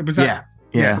Factory? Was that?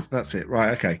 Yeah. Yes, that's it. Right,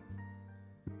 okay.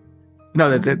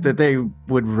 No, that they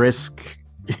would risk,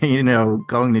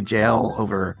 going to jail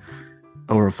over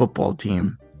a football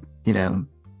team,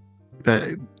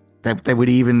 that they would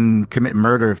even commit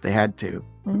murder if they had to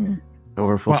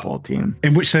over a football team.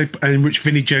 In which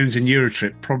Vinnie Jones and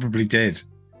Eurotrip probably did.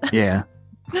 Yeah.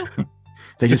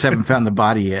 They just haven't found the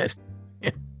body yet.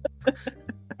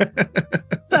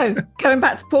 So, going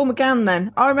back to Paul McGann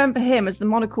then, I remember him as the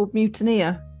monocled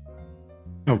mutineer.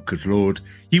 Oh, good Lord.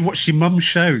 You watched your mum's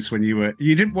shows when you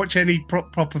didn't watch any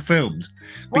proper films,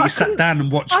 but you sat down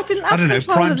and watched, I don't know,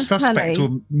 Prime Suspect or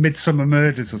Midsummer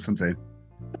Murders or something.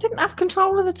 I didn't have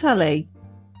control of the telly.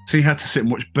 So you had to sit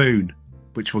and watch Boone,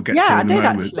 which we'll get to in a moment. Yeah,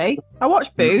 I did actually. I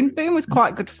watched Boone. Boone was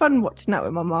quite good fun watching that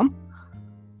with my mum.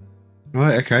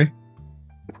 Right, okay.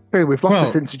 It's true. We've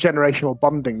lost this intergenerational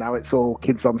bonding now. It's all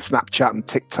kids on Snapchat and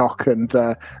TikTok and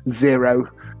Zero.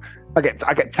 I get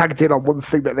tagged in on one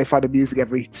thing that they find amusing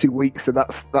every 2 weeks, and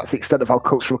that's the extent of our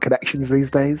cultural connections these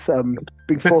days.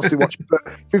 Being forced to watch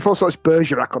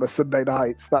Bergerac on a Sunday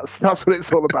night. That's what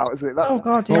it's all about, isn't it? Oh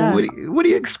God, yeah. Well, what do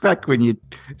you expect when you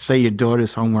say your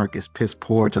daughter's homework is piss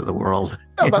poor to the world?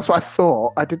 Oh, that's what I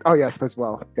thought. I did. Oh yeah, I suppose.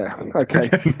 Well, yeah. Okay.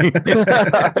 I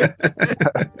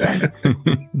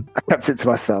kept it to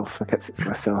myself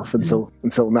until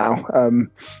now.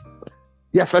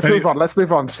 Yes, let's move on. Let's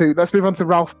move on to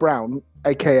Ralph Brown,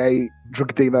 aka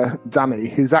drug dealer Danny,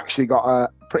 who's actually got a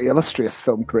pretty illustrious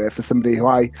film career for somebody who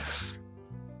I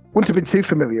wouldn't have been too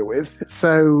familiar with.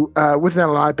 So, Withnail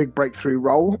and I, big breakthrough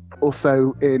role.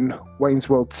 Also in Wayne's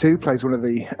World 2, plays one of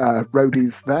the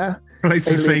roadies there. Plays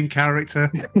the same character.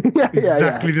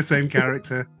 Exactly the same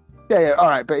character. Yeah. All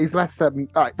right, but he's less. All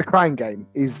right, The Crying Game.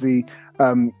 He's the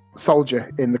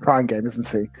soldier in The Crying Game, isn't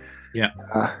he? Yeah.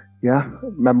 Yeah,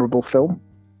 memorable film.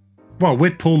 Well,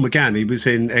 with Paul McGann, he was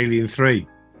in Alien 3.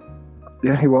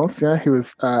 Yeah, he was. Yeah, he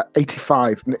was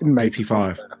 85. In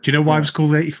 85. Do you know why it was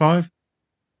called 85?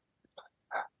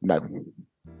 No.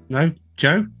 No?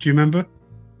 Joe, do you remember?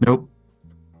 Nope.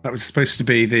 That was supposed to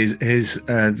be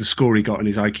the score he got on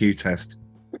his IQ test.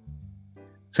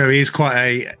 So he is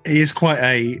quite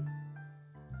a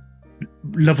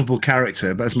lovable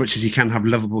character, but as much as you can have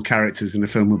lovable characters in a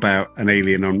film about an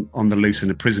alien on the loose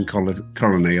in a prison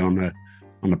colony on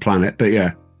a planet, but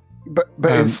yeah. But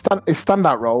his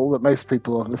standout role that most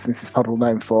people listening to this pod will know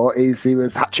him for is he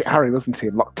was Hatchet Harry, wasn't he?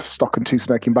 In Locked, Stock and Two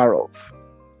Smoking Barrels.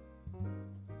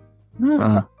 He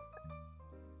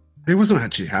wasn't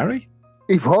Hatchet Harry.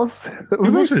 He was. He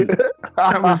wasn't.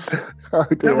 That was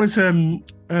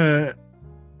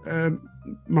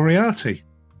Moriarty.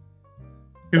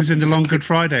 He was in The Long Good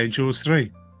Friday and Jaws 3.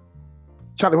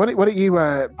 Charlie, why don't you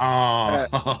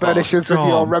burnish us with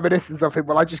your reminiscence of him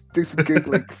while I just do some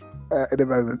Googling in a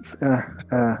moment.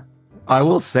 I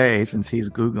will say, since he's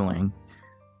Googling,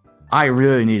 I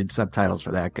really needed subtitles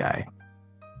for that guy.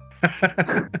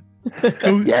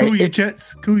 Cool your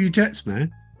jets. Cool your jets,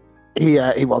 man.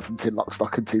 He wasn't in Lock,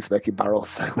 Stock and Two Smoking Barrels,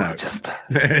 so No. this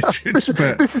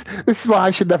is why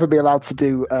I should never be allowed to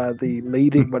do the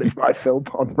leading when it's my film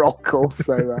on roll call.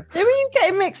 So who are you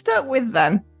getting mixed up with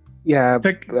then? yeah,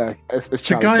 The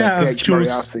guy out of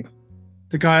Jaws.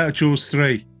 The guy out of Jaws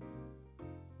 3.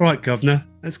 Right, Governor.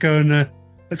 Let's go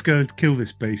and kill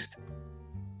this beast.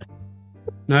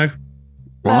 No.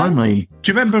 Blimey.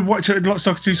 Do you remember watching Lock,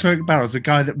 Stock and Two Smoking Barrels? The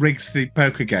guy that rigs the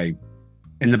poker game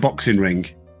in the boxing ring.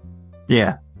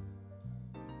 Yeah.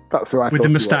 That's who I with thought the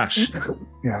he moustache. was.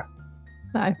 Yeah.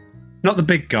 No. Not the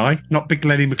big guy, not Big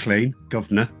Lenny McLean,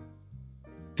 Governor.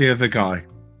 The other guy.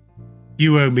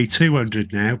 You owe me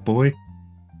 200 now, boy.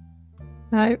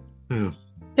 No. Oh.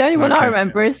 The only one I Okay.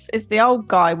 remember is the old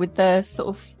guy with the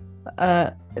sort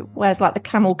of wears like the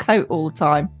camel coat all the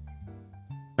time.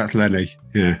 That's Lenny,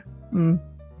 yeah. Mm.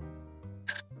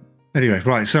 Anyway,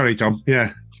 right, sorry, Dom.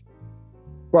 Yeah.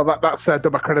 Well, that's done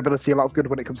my credibility a lot of good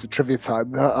when it comes to trivia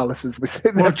time. Our listeners will be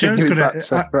sitting there Well, Joe's thinking, gonna. is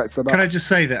that correct or not? Can I just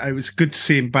say that it was good to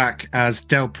see him back as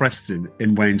Del Preston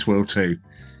in Wayne's World 2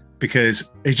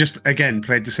 because he just again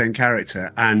played the same character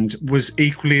and was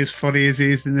equally as funny as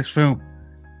he is in this film,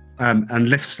 and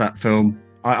lifts that film.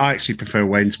 I actually prefer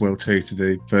Wayne's World 2 to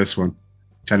the first one,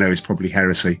 which I know is probably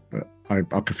heresy, but I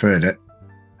preferred it.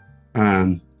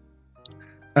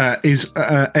 Is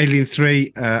Alien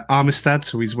 3 Armistead,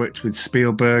 so he's worked with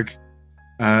Spielberg.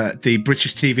 The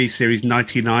British TV series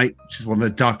Nighty Night, which is one of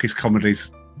the darkest comedies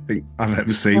I think I've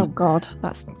ever seen. Oh God,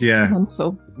 that's With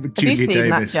mental. Have you Julia seen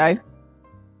Davis. that, Joe?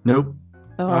 Nope.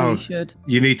 Oh, you should.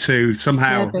 You need to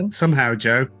Disturbing. somehow,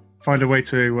 Joe, find a way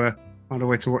to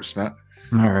watch that.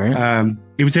 All right.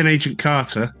 He was in Agent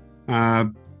Carter,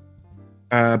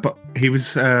 but he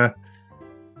was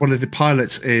one of the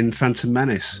pilots in Phantom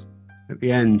Menace at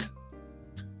the end,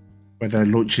 where they're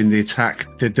launching the attack,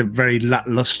 the very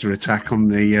lackluster attack on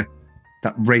the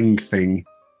that ring thing,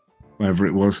 wherever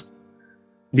it was,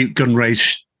 Newt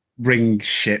Gunray's ring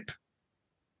ship.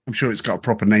 I'm sure it's got a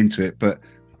proper name to it, but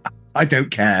I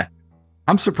don't care.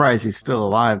 I'm surprised he's still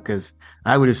alive because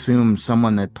I would assume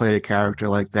someone that played a character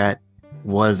like that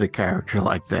was a character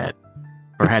like that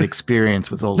or had experience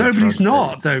with all. No, but he's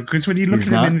not though, because when you look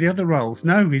He's at him not? in the other roles,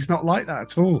 no, he's not like that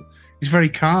at all. He's very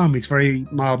calm. He's very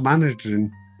mild mannered,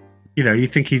 and you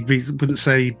think wouldn't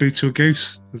say "boo to a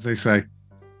goose," as they say.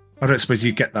 I don't suppose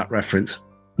you get that reference.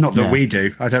 Not that No. we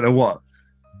do. I don't know what.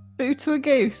 Boo to a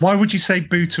goose. Why would you say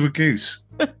 "boo to a goose"?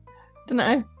 Don't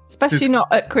know. Especially There's- not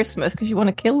at Christmas because you want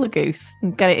to kill the goose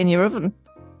and get it in your oven.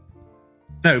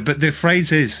 No, but the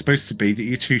phrase is supposed to be that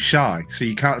you're too shy, so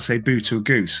you can't say "boo to a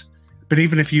goose." But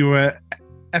even if you were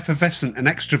effervescent and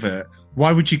extrovert,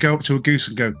 why would you go up to a goose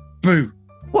and go "boo"?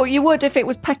 Well, you would if it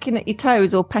was pecking at your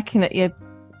toes or pecking at your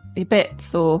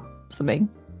bits or something.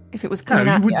 If it was No, coming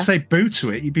you at wouldn't say "boo" to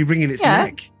it. You'd be wringing its Yeah.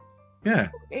 neck. Yeah.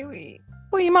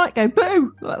 Well, you might go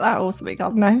boo like that or something. I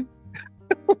don't know.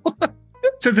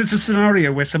 So there's a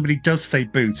scenario where somebody does say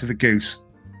 "boo" to the goose.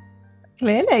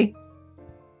 Clearly,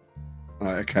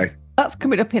 Right, okay. that's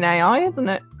coming up in AI, isn't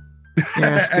it?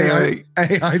 Yeah,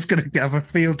 AI's going to have a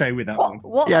field day with that one.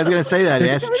 What? yeah, I was going to say that.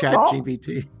 It's Ask doing what?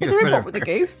 ChatGPT. You're doing what with the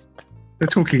goose? They're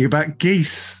talking about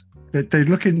geese. They're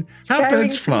looking how Scaring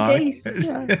birds some fly. geese,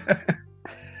 yeah.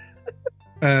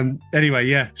 Anyway,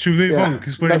 yeah. Should we move on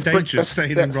because we're in Let's bring- danger of let's-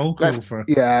 staying in let's- roll call let's- for.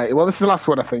 Yeah, well, this is the last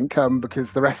one, I think,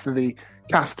 because the rest of the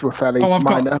cast were fairly Oh,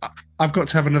 minor. I've got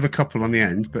to have another couple on the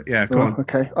end, but yeah, go Oh, on.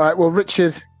 okay. All right. Well,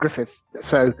 Richard Griffith.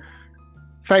 So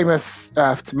famous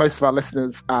to most of our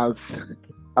listeners as,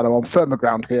 and I'm on firmer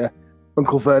ground here,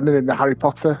 Uncle Vernon in the Harry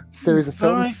Potter series of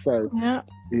films. Right. So Yeah.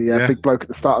 the Yeah. big bloke at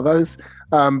the start of those.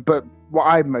 But what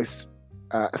I'm most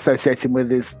associating with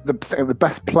is the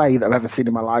best play that I've ever seen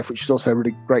in my life, which is also a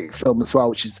really great film as well,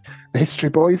 which is The History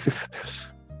Boys.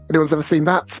 If anyone's ever seen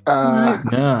that.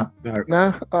 No,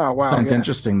 No? Oh, wow. sounds yes.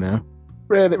 interesting though.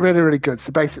 Really, really, really good.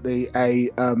 So basically, a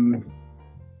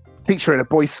teacher in a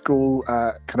boys' school,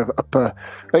 kind of upper,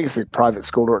 I think it's a private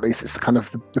school, or at least it's kind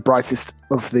of the brightest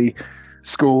of the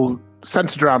school,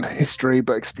 centered around history,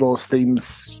 but explores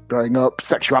themes growing up,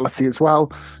 sexuality as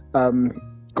well.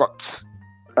 Got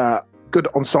good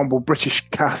ensemble British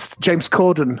cast. James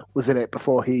Corden was in it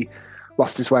before he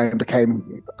lost his way and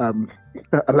became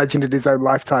a legend in his own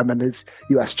lifetime and his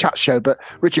US chat show. But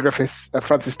Richard Griffiths,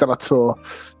 Francis de la Tour,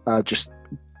 just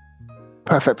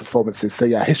perfect performances. So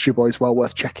yeah, History Boys, well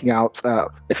worth checking out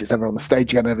if it's ever on the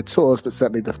stage again over tours, but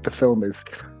certainly the film is.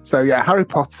 So yeah, Harry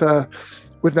Potter,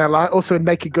 Withnail and I, also in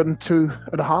Naked Gun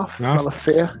 2.5, Smell of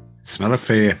Fear. Smell of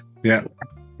Fear. Yeah.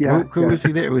 Yeah, Who was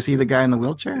he there? Was he the guy in the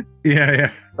wheelchair? Yeah,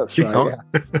 yeah. that's right. Oh.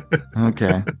 Yeah.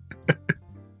 Okay.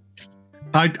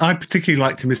 I particularly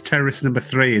liked him as terrorist number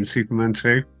 3 in Superman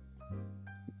 2.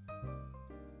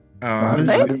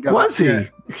 Was he? Yeah.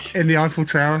 In the Eiffel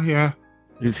Tower, yeah.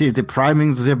 Is he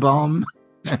depriving the bomb?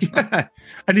 Yeah.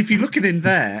 And if you look at him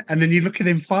there, and then you look at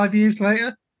him 5 years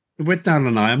later, with Withnail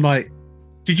and I, I'm like,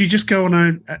 did you just go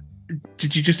on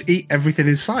did you just eat everything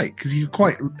in sight? Because you're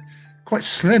quite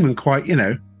slim and quite, He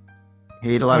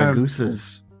ate a lot of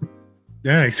gooses.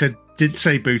 Yeah, he did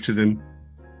say boo to them.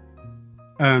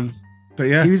 But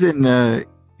yeah, he was in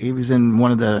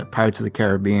one of the Pirates of the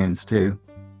Caribbeans too.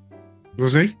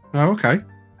 Was he? Oh, okay.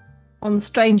 On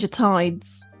Stranger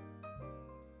Tides.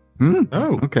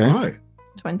 Oh, okay. Right.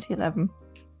 2011.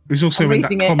 He was also in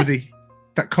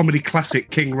that comedy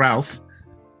classic King Ralph.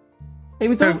 He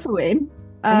was also in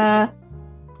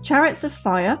Chariots of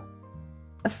Fire,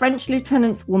 A French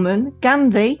Lieutenant's Woman,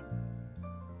 Gandhi.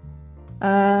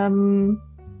 And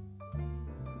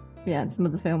some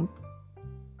other films.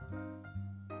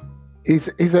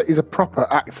 He's a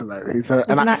proper actor though. He's an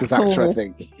actor's actor, I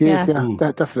think. He is,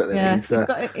 definitely. Yeah,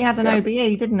 he had an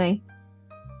OBE, didn't he?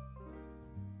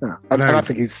 Yeah. And I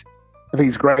think he's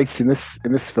great in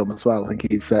this film as well. I think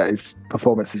his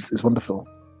performance is wonderful.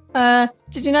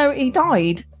 Did you know he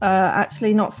died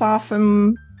actually not far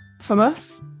from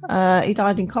us? He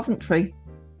died in Coventry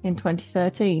in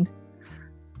 2013.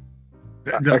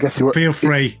 I guess feel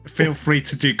free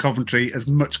to do Coventry, as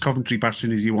much Coventry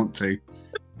bashing as you want to.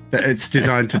 That it's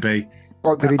designed to be.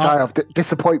 What did he die of?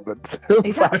 Disappointment.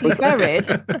 He's actually buried.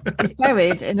 He's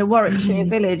buried in a Warwickshire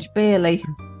village, Bearley,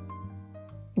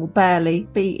 or Bearley,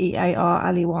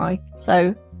 Bearley.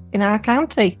 So in our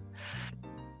county.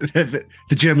 The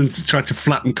Germans tried to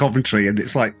flatten Coventry, and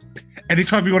it's like,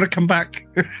 anytime you want to come back,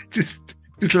 just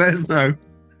let us know.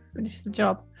 Finish the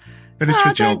job.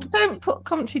 Don't put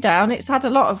Coventry down. It's had a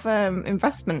lot of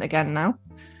investment again now.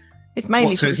 It's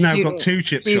mainly so it's now got 2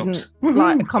 chip shops,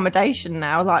 like accommodation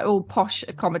now, like all posh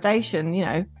accommodation.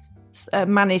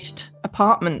 Managed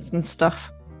apartments and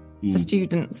stuff for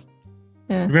students.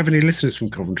 Yeah. Do you have any listeners from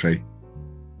Coventry?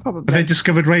 Probably. Have they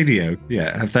discovered radio?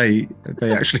 Yeah. Have they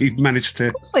actually managed to?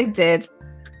 Of course they did.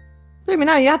 Do you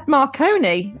know you had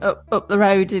Marconi up the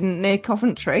road near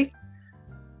Coventry?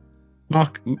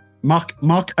 Marconi.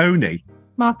 Marconi,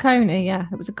 yeah,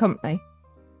 it was a company.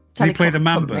 Does he play the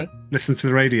Mamba? Listen to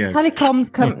the radio.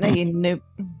 Telecoms company in New.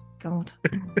 God.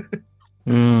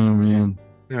 Oh man.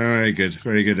 Very good,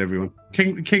 everyone.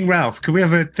 King Ralph. Can we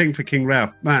have a thing for King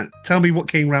Ralph? Man, tell me what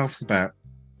King Ralph's about.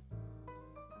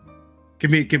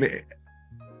 Give it.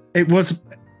 It was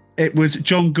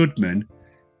John Goodman.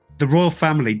 The royal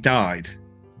family died,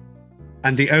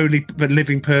 and the only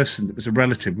living person that was a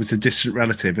relative was a distant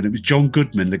relative, and it was John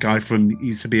Goodman, the guy from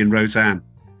used to be in Roseanne.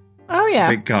 Oh yeah,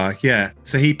 big guy. Yeah,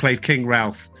 so he played King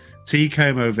Ralph. So he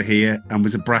came over here and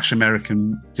was a brash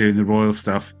American doing the royal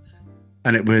stuff,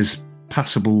 and it was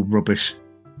passable rubbish.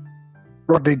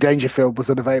 Rodney Dangerfield was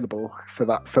unavailable for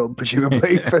that film,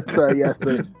 presumably. But yes,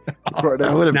 that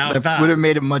would have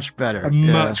made it much better.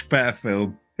 Much better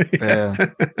film. Yeah.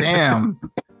 Damn,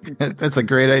 that's a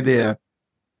great idea.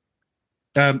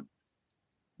 But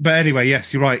anyway,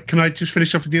 yes, you're right. Can I just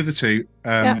finish off with the other two?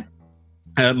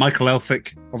 Michael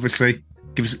Elphick, obviously,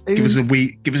 give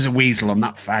us a weasel on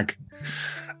that fag.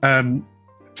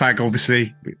 Fag,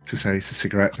 obviously, to say it's a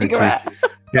cigarette. Thank you.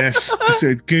 Yes,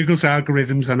 just Google's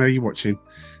algorithms. I know you're watching,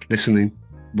 listening,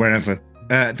 wherever.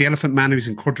 The Elephant Man, who's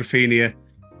in Quadrophenia,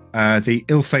 the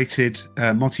ill-fated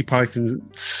Monty Python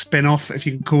spin-off, if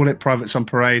you can call it, Privates on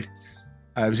Parade.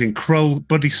 It was in Kroll,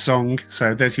 Buddy's Song.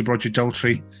 So there's your Roger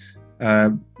Daltrey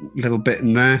little bit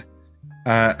in there.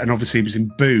 And obviously he was in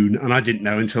Boone, and I didn't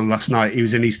know until last night he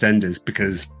was in EastEnders,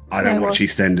 because I don't watch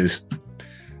EastEnders.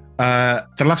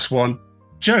 The last one,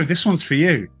 Joe, this one's for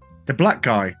you. The black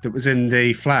guy that was in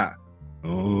the flat.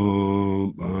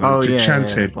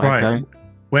 Chanted. Yeah, right. Guy.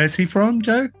 Where's he from,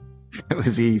 Joe?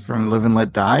 Was he from Live and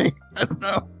Let Die? I don't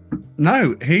know.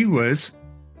 No, he's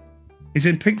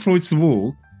in Pink Floyd's The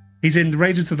Wall. He's in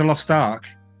Raiders of the Lost Ark.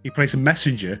 He plays a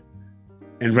messenger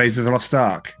in Raiders of the Lost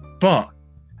Ark. But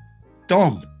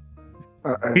Dom,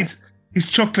 he's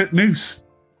Chocolate Mousse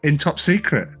in Top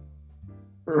Secret.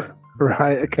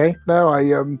 Right. Okay. No,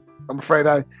 I'm afraid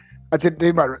I didn't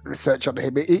do my research on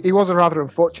him. He was a rather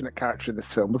unfortunate character in this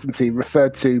film, wasn't he?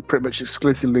 Referred to pretty much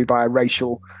exclusively by a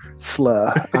racial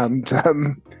slur, and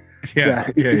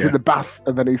he's in the bath,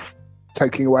 and then he's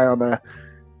toking away on a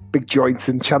big joint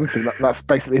and chanting. That's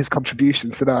basically his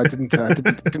contribution. So no, I didn't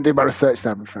do my research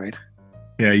there, I'm afraid.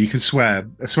 Yeah, you can swear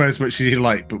as much as you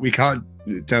like, but we can't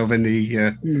delve in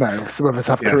the... No, some of us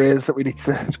have careers that we need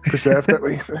to preserve, don't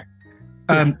we? So,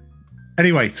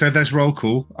 Anyway, so there's roll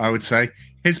call, I would say.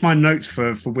 Here's my notes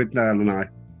for Withnail and I.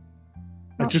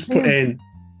 I just put in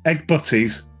egg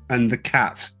butties and the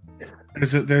cat.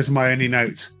 Those are my only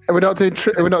notes. We're not doing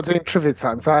trivia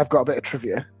time, so I've got a bit of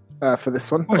trivia for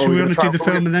this one. Oh, should we want to do the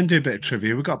film and then do a bit of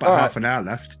trivia? We've got about half an hour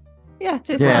left. Yeah,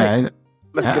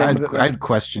 I had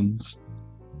questions.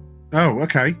 Oh,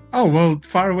 okay. Oh, well,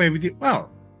 fire away with you.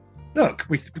 Well, look,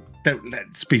 we don't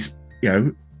let's be,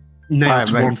 nailed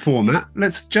to one format.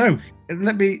 Let's Joe.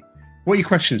 What are your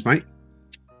questions, mate?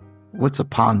 What's a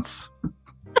ponce?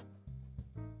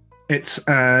 It's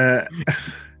a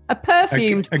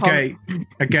perfumed a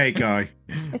gay guy.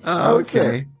 It's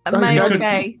okay. A male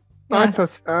gay. I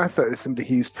thought it was somebody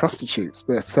who used prostitutes,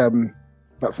 but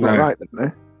that's not right, then,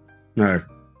 no? No.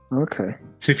 Okay.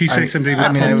 So if you say somebody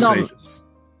that's a nonce.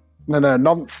 No,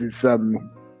 nonce is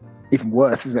even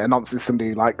worse, isn't it? A nonce is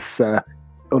somebody who likes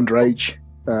underage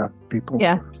people.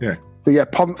 Yeah. Yeah. So yeah,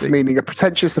 ponce meaning a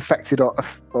pretentious, affected, or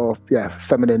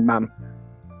feminine man.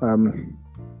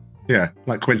 Yeah,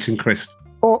 like Quentin Crisp.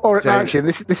 Or actually,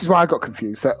 this is why I got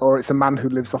confused. Or it's a man who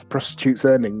lives off prostitutes'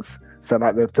 earnings. So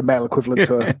like the male equivalent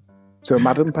to a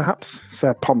madam, perhaps.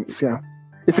 So ponce, yeah.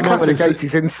 It's a classic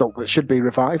 80s insult that should be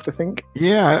revived, I think.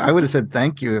 Yeah, I would have said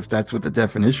thank you if that's what the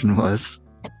definition was.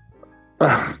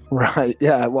 Right,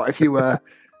 yeah. What if you were...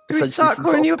 Do we start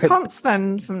calling you a ponce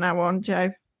then from now on,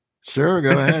 Joe? Sure, go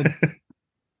ahead.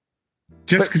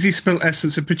 Just because he spilled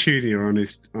essence of petunia on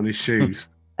his shoes.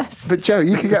 But Joe,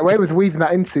 you could get away with weaving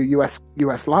that into US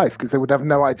life because they would have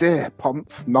no idea.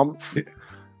 Ponce, nonce.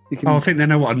 I think they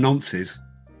know what a nonce is.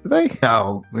 Do they?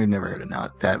 No, we've never heard of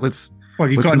that. Well,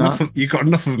 you've got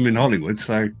enough of them in Hollywood,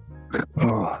 so.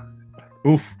 Oh.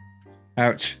 Oof.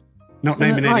 Ouch. Not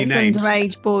naming any names.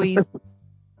 Underage boys.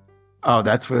 Oh,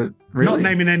 that's what. Really? Not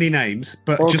naming any names,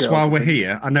 but All just girls, while we're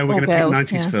here, I know we're going to pick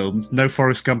 90s yeah. films. No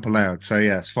Forrest Gump allowed. So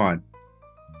yeah, it's fine.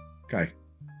 Okay.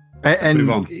 And move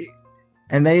on.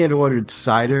 And they had ordered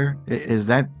cider. Is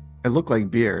that? It looked like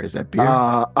beer. Is that beer?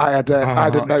 I had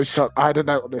a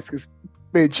note on this because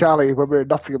me and Charlie, when we were in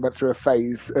Nottingham, went through a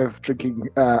phase of drinking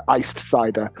iced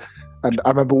cider. And I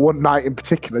remember one night in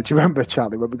particular, do you remember,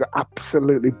 Charlie, when we got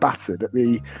absolutely battered at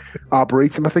the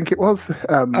Arboretum, I think it was?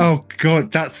 Oh,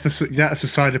 God, that's a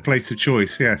cider place of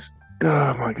choice, yes.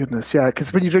 Oh, my goodness, yeah.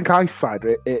 Because when you drink iced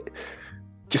cider, it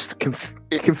just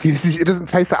it confuses you. It doesn't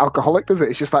taste like alcoholic, does it?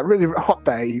 It's just like really hot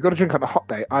day. You've got to drink on a hot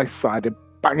day, iced cider,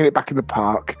 banging it back in the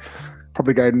park,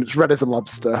 probably going as red as a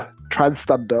lobster, try and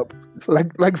stand up,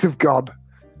 legs have gone.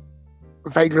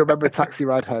 Vaguely remember a taxi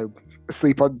ride home.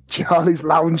 Sleep on Charlie's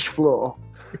lounge floor.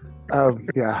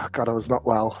 Yeah, God, I was not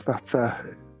well. That's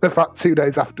in fact 2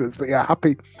 days afterwards. But yeah,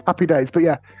 happy days. But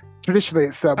yeah, traditionally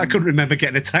it's. I couldn't remember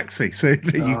getting a taxi, so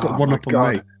you've got one up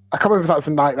on me. I can't remember if that was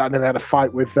the night that I nearly had a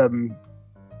fight with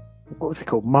what was he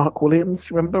called? Mark Williams.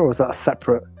 Do you remember, or was that a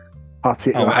separate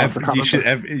party?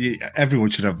 Everyone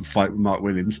should have a fight with Mark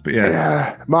Williams. But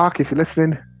yeah, Mark, if you're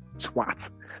listening, twat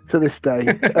to this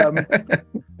day.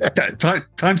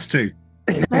 Times two.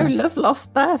 No love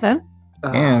lost there then.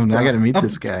 Damn, I got to meet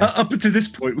this guy. Up until this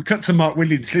point, we cut to Mark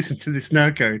Williams. Listen to this now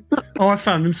going, oh, I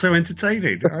found them so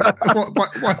entertaining.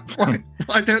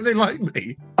 Why don't they like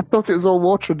me? I thought it was all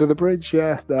water under the bridge,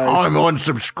 yeah. No. I'm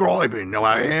unsubscribing, no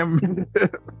I am.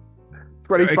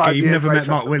 25 okay, you've years never met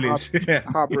later, Mark Williams.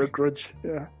 Harbour a grudge,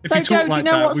 yeah. If so, you Joe, talk do like you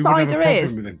know that, what we wouldn't have cider a problem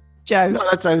is? with him. Joe? No,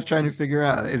 that's what I was trying to figure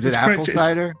out. Is it apple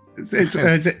cider?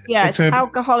 It's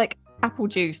alcoholic apple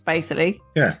juice, basically.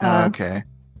 Yeah. Okay.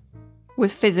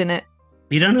 With fizz in it.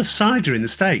 You don't have cider in the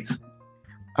States?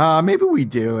 Maybe we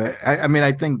do. I mean,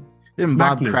 I think Bob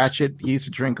Magnus. Cratchit used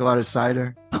to drink a lot of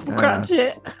cider.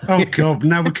 Cratchit. Oh God!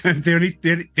 Now we're going.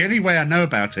 The only way I know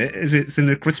about it is it's in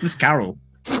a Christmas Carol.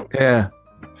 Yeah.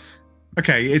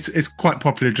 Okay, it's quite a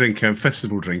popular drink, a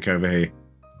festival drink over here.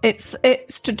 It's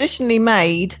traditionally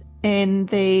made in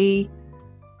the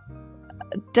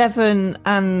Devon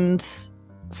and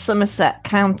Somerset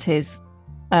counties,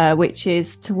 which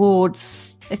is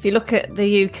towards, if you look at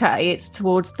the UK, it's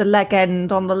towards the leg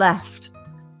end on the left.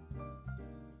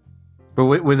 But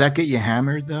would that get you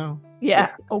hammered, though?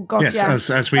 Yeah. Oh, God, yes, yeah.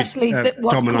 as we Especially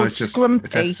what's called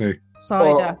scrumpy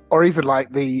cider. Or even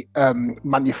like the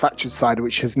manufactured cider,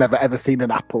 which has never ever seen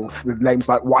an apple, with names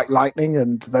like White Lightning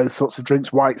and those sorts of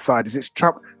drinks, white ciders. It's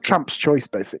Tramp's choice,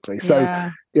 basically. So,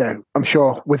 yeah, I'm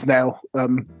sure Withnail,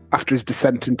 after his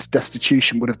descent into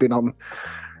destitution, would have been on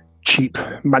cheap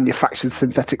manufactured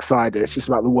synthetic cider. It's just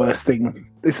about the worst thing.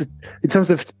 In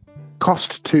terms of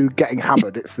cost to getting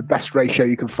hammered, it's the best ratio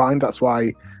you can find. That's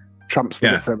why Tramp's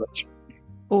love it so much.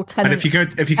 Or and if you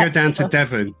go down to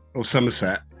Devon or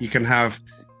Somerset, you can have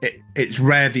it's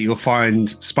rare that you'll find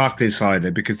sparkling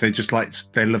cider because they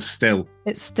love still.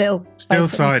 It's still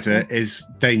cider is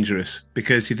dangerous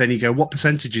because then you go, what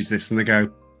percentage is this? And they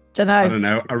go, I don't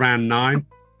know, around 9.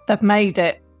 They've made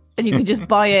it, and you can just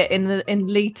buy it in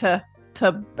litre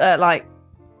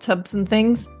tubs and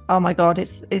things. Oh my god,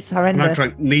 it's horrendous. And I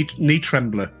drank knee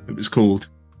trembler. It was called.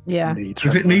 Yeah.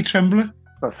 Was it knee trembler?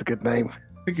 That's a good name.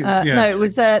 I think it's, No, it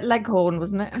was Leghorn,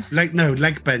 wasn't it?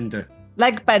 Leg bender.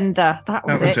 Leg bender. That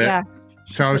was it. Yeah.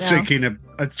 So I was drinking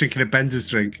a bender's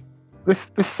drink.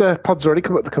 This pod's already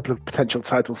come up with a couple of potential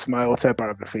titles for my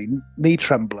autobiography. Knee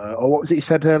Trembler, or what was it you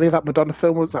said earlier? That Madonna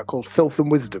film, what was that called? Filth and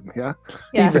Wisdom. Yeah.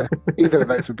 Either of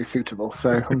those would be suitable.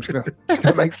 So I'm just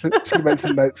gonna make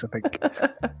some notes. I think.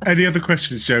 Any other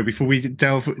questions, Joe? Before we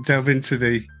delve into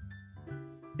the.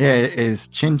 Yeah, is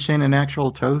chin chin an actual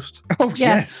toast? Oh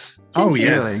yes. Oh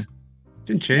yes. Really?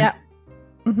 Chin chin. Yeah.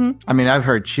 Mm-hmm. I mean, I've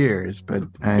heard cheers, but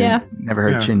I never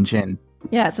heard chin chin.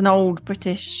 Yeah, it's an old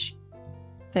British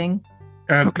thing.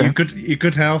 Okay. Your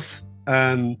good health.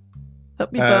 An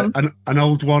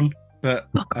old one, but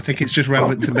I think it's just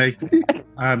relevant to me.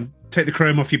 Take the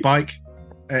chrome off your bike.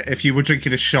 If you were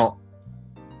drinking a shot,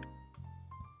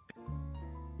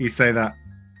 you'd say that.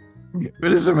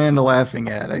 What is Amanda laughing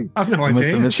at? I have no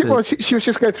idea. She was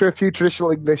just going through a few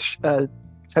traditional English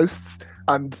toasts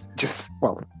and just,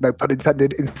 well, no pun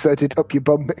intended, inserted up your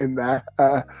bum in there.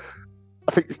 I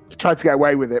think she tried to get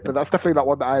away with it, but that's definitely not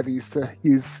one that I ever used to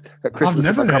use at Christmas.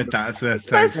 I've never heard that as a It's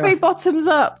supposed to be bottoms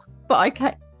up, but I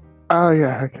can't. Oh,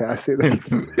 yeah, okay, I see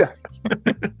that. Yeah.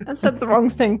 I said the wrong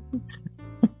thing.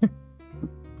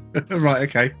 Right,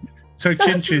 okay. So,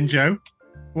 Chin Chin Joe,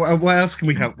 what else can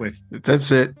we help with?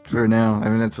 That's it for now. I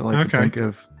mean, that's all I can think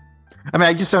of. I mean,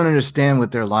 I just don't understand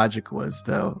what their logic was,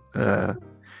 though.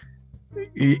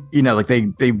 Like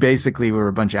they basically were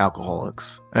a bunch of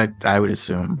alcoholics, I would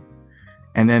assume.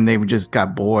 And then they just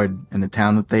got bored in the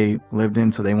town that they lived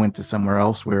in, so they went to somewhere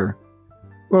else where.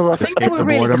 Well, I think they were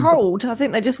really cold. I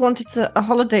think they just wanted a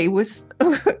holiday with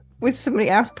somebody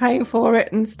else paying for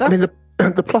it and stuff. I mean,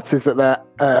 the plot is that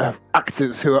they're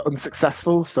actors who are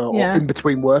unsuccessful, so in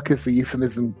between work, as the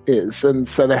euphemism is, and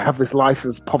so they have this life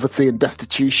of poverty and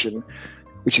destitution,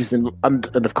 which is and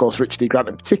of course Richard E. Grant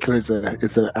in particular is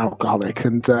an alcoholic,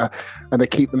 and they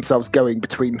keep themselves going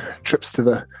between trips to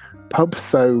the pub.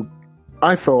 So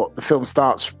I thought the film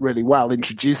starts really well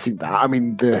introducing that. I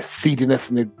mean, the seediness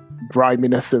and the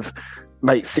griminess of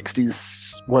late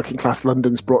 60s working class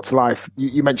London's brought to life.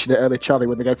 You mentioned it earlier, Charlie,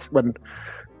 when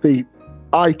the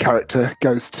I character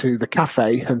goes to the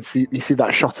cafe and you see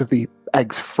that shot of the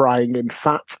eggs frying in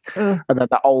fat, and then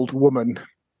that old woman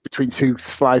between two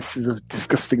slices of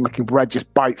disgusting looking bread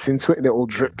just bites into it and it all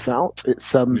drips out.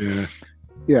 It's and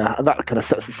that kind of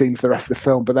sets the scene for the rest of the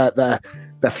film. But their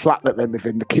flat that they live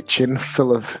in, the kitchen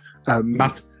full of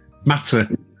matter,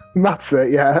 rats,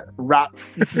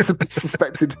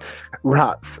 suspected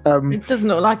rats. It doesn't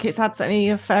look like it's had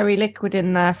any fairy liquid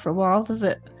in there for a while, does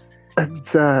it? And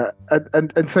so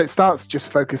it starts just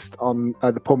focused on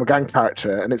the Paul McGann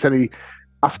character, and it's only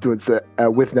afterwards that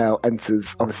Withnail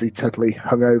enters, obviously totally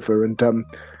hungover, and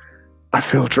I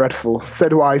feel dreadful. So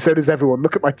do I. So does everyone.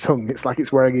 Look at my tongue. It's like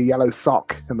it's wearing a yellow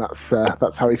sock, and that's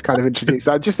how he's kind of introduced.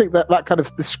 I just think that kind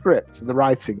of the script and the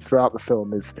writing throughout the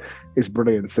film is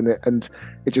brilliant, and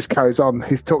it just carries on.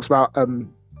 He talks about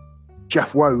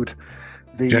Jeff Wode,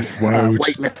 the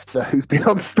weightlifter who's been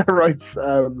on steroids.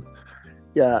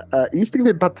 He used to give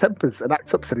him bad tempers and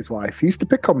act up, said his wife. He used to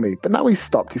pick on me, but now he's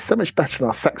stopped. He's so much better in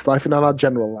our sex life and in our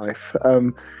general life.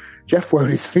 Jeff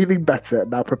Wode is feeling better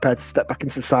and now prepared to step back in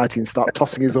society and start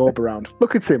tossing his orb around.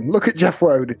 Look at him. Look at Jeff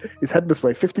Wode. His head must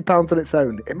weigh 50 pounds on its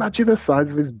own. Imagine the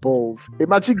size of his balls.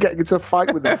 Imagine getting into a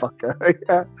fight with the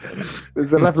fucker.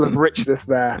 There's a level of richness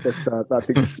there that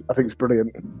I think's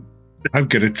brilliant. I'm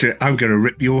gonna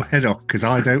rip your head off because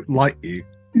I don't like you.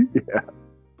 Yeah.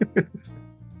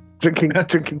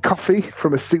 Drinking coffee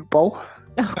from a soup bowl.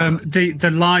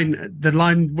 The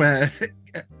line where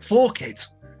fork it.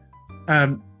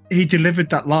 He delivered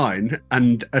that line,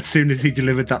 and as soon as he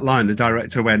delivered that line, the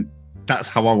director went, "That's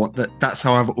how I want that. That's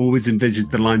how I've always envisioned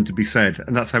the line to be said,"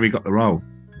 and that's how he got the role.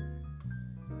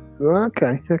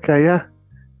 Okay, yeah.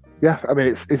 I mean,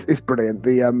 it's brilliant.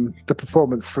 The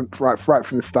performance from right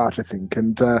from the start, I think,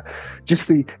 and just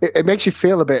it makes you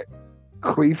feel a bit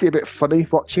queasy, a bit funny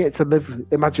watching it.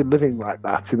 Imagine living like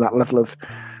that in that level of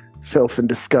filth and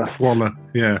disgust. Waller,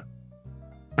 yeah.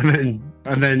 And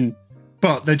then,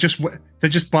 but they're just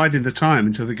biding the time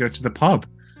until they go to the pub.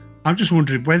 I'm just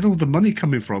wondering where's all the money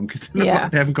coming from, because they look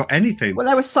like they haven't got anything. Well,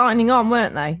 they were signing on,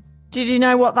 weren't they? Did you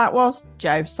know what that was,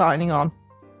 Joe? Signing on.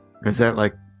 Is that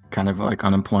kind of like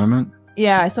unemployment?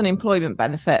 Yeah, it's unemployment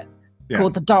benefit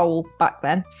called the dole back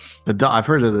then. I've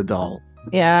heard of the dole.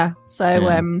 Yeah.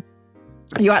 So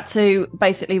you had to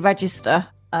basically register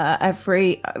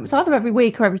it was either every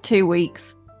week or every 2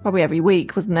 weeks. Probably every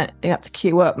week, wasn't it? You had to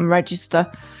queue up and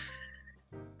register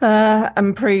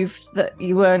and prove that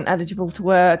you weren't eligible to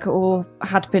work or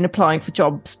had been applying for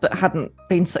jobs but hadn't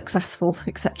been successful,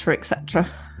 etc., etc.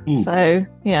 So,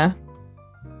 yeah.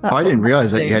 I didn't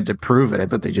realize that you had to prove it. I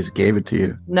thought they just gave it to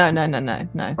you. No.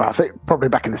 Well, I think probably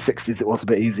back in the 60s it was a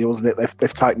bit easier, wasn't it?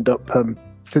 They've tightened up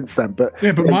since then. But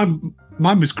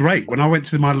mine was great. When I went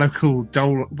to my local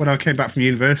dole, when I came back from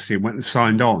university and went and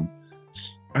signed on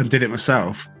and did it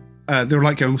myself, they were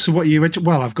like going, so what are you?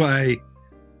 Well, I've got a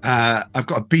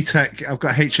BTEC, I've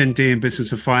got a HND in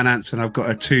business and finance, and I've got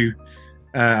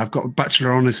a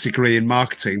bachelor honours degree in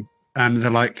marketing. And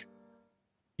they're like,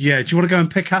 yeah, do you want to go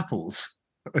and pick apples?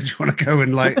 Or do you want to go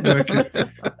and like work?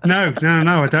 No,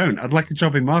 I don't. I'd like a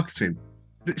job in marketing.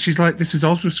 She's like, this is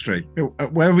Oswestry.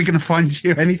 Where are we going to find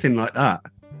you anything like that?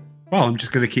 Well, I'm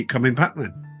just going to keep coming back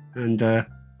then. And I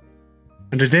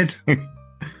did.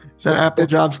 Is that Apple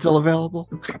job still available?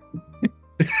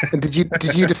 And did you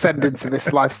descend into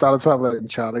this lifestyle as well, then,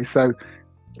 Charlie? So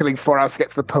killing 4 hours to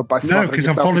get to the pub by no, because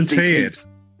I volunteered.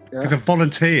 Because I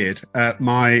volunteered at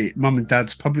my mum and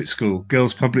dad's public school,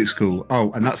 girls' public school. Oh,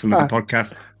 and that's another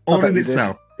podcast all in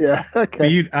itself. Yeah,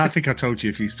 okay. I think I told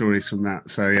you a few stories from that.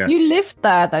 So yeah, you lived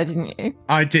there though, didn't you?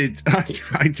 I did.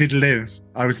 I did live.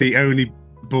 I was the only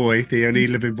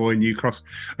living boy in New Cross.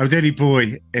 I was the only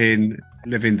boy in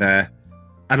living there,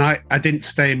 and I didn't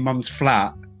stay in mum's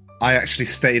flat. I actually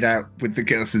stayed out with the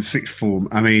girls in sixth form.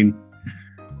 I mean,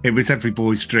 it was every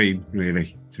boy's dream,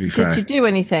 really. To be fair, did you do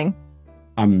anything?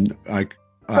 Come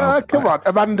on,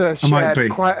 Amanda shared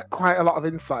quite a lot of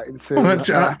insight into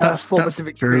her formative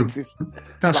experiences.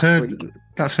 That's her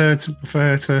to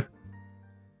prefer to.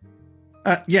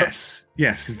 Yes,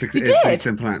 is the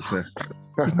simple answer.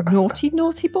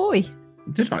 Naughty boy.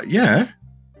 Did I? Yeah,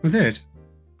 I did.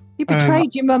 You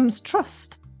betrayed your mum's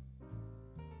trust.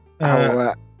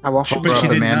 How often? But she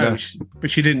didn't know.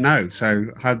 But she didn't know, so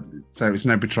it was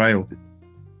no betrayal.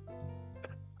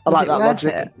 I like that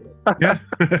logic. Yeah.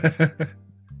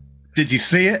 Did you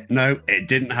see it? No, it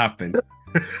didn't happen.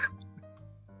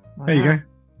 Wow. There you go.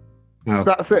 Well,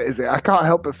 that's it, is it? I can't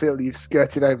help but feel you've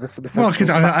skirted over some. Well, because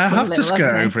I have to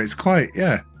skirt over it. It's quite,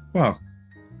 yeah. Well,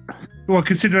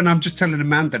 considering I'm just telling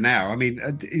Amanda now, I mean,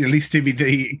 at least give me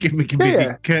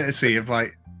the courtesy of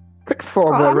like sixth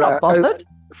form. I'm not bothered.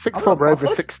 Sixth form are over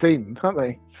 16, aren't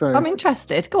they? So I'm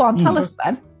interested. Go on, tell us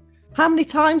then. How many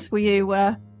times were you?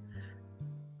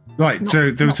 Right.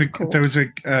 So there was a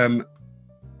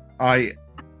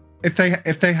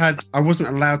if they had, I wasn't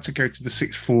allowed to go to the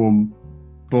sixth form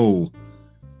ball.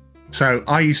 So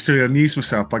I used to amuse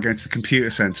myself by going to the computer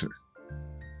centre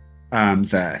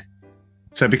there.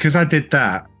 So because I did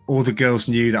that, all the girls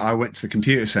knew that I went to the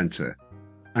computer centre.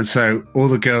 And so all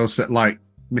the girls that like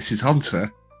Mrs.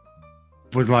 Hunter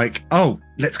were like, oh,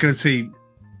 let's go and see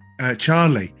little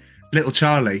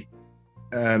Charlie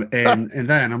in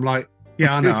there. And I'm like,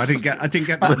 yeah, I know. I didn't get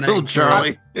that little name.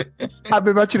 Charlie. I'm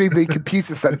imagining the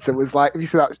computer centre was like, have you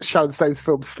seen that Sharon Stone's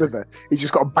film Slither? He's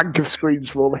just got a bank of screens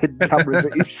for all the hidden cameras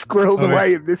that he's squirreled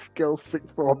away in this girl's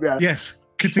sixth form. Yeah. Yes.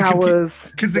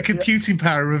 Showers. Because the computing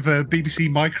power of BBC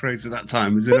Micros at that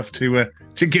time was enough to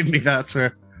give me that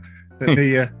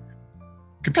computer.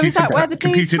 So is that where the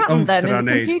dudes come then in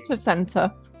the need. Computer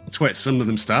centre? That's where some of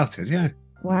them started. Yeah.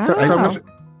 Wow.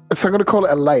 So I'm going to call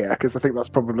it a layer because I think that's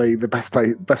probably the best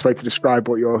way to describe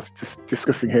what you're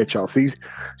discussing here, Charles. So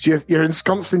you're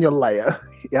ensconced in your layer,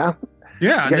 yeah.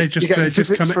 Yeah, and they just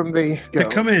come from the girls. They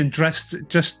come in dressed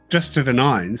to the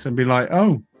nines and be like,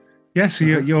 oh, yes,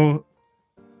 yeah, so you're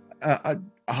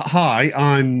hi,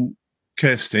 I'm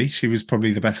Kirsty. She was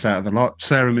probably the best out of the lot.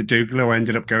 Sarah McDougall, who I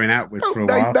ended up going out with for a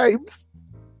while. Names.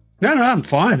 No, I'm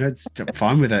fine. I'm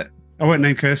fine with it. I won't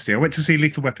name Kirsty. I went to see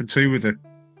Lethal Weapon 2 with her.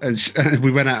 And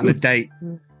we went out on a date,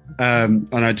 and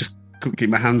I just couldn't keep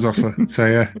my hands off her. So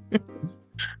yeah,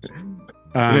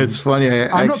 it's funny.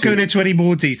 I'm not going into any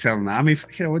more detail than that. I mean,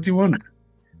 what do you want?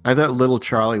 I thought Little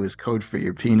Charlie was code for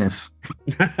your penis.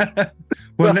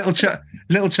 Well, little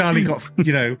Charlie got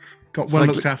well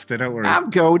looked after. Don't worry.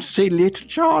 I'm going to see Little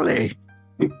Charlie.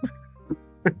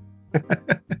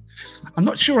 I'm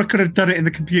not sure I could have done it in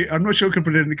the computer. I'm not sure I could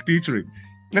put it in the computer room.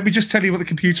 Let me just tell you what the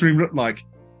computer room looked like.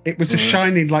 It was a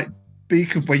shining like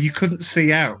beacon where you couldn't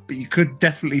see out, but you could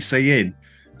definitely see in.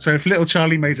 So if little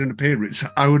Charlie made an appearance,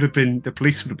 the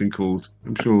police would have been called,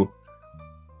 I'm sure.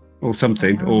 Or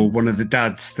something. Or one of the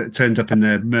dads that turned up in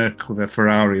their Merc or their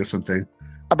Ferrari or something.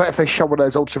 I bet if they shot one of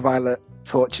those ultraviolet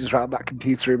torches around that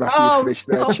computer room after you finish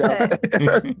their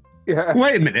chat. Yeah.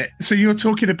 Wait a minute. So you're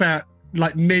talking about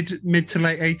like mid to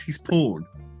late 80s porn?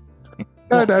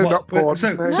 No, not porn.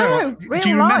 So, No, do real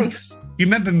you remember, life. You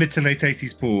remember mid to late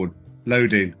 80s porn?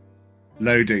 Loading.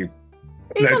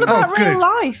 He's on about real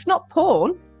life, not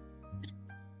porn.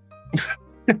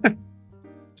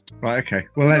 Right, okay.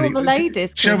 Well, All anyway, the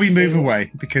ladies. shall we move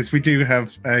away? Because we do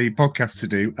have a podcast to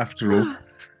do after all.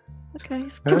 Okay,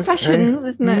 it's confessions,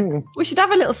 isn't it? We should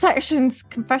have a little section,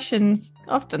 confessions.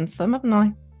 I've done some, haven't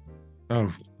I?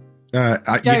 Oh. You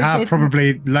have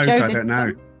probably loads, Joe I don't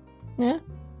know. some. Yeah.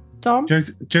 Dom?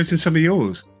 Joe's and some of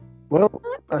yours. Well,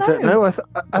 I don't know. I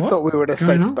thought we were in a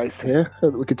safe space here.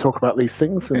 That we could talk about these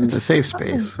things. And, it's a safe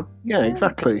space. Yeah,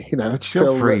 exactly. You know, just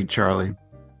feel free, Charlie.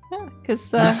 Yeah,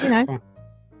 because, you know.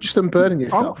 Just unburden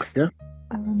yourself, yeah?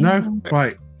 No?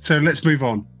 Right. So let's move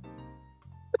on.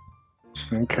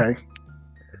 Okay.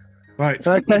 Right.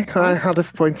 Okay, how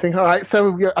disappointing. All right,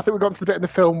 so I think we've got to the bit in the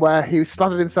film where he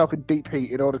slathered himself in deep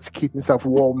heat in order to keep himself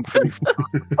warm for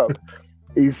the pub.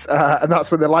 And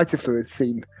that's when the lighter fluid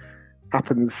scene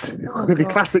happens with the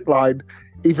classic line,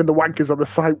 even the wankers on the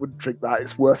site wouldn't drink that,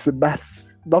 it's worse than meth.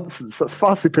 Nonsense. That's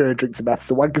far superior drink to meth.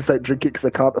 The wankers don't drink it because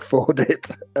they can't afford it.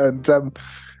 And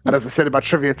as I said in my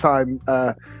trivia time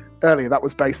earlier, that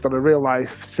was based on a real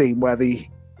life scene where the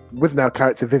Withnail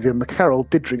character Vivian McCarroll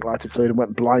did drink lighter fluid and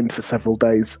went blind for several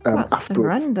days That's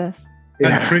afterwards. horrendous.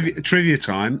 Yeah. And trivia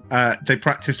time, they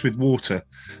practiced with water,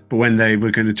 but when they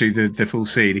were going to do the full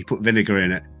scene, he put vinegar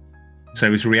in it. So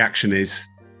his reaction is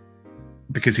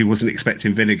because he wasn't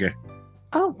expecting vinegar.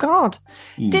 Oh, God.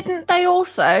 Didn't they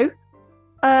also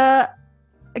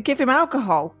give him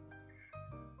alcohol?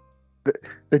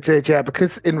 They did, yeah,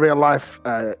 because in real life,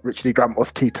 Richard E. Grant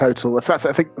was teetotal. In fact,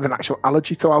 I think with an actual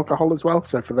allergy to alcohol as well.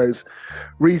 So for those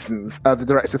reasons, the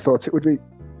director thought it would be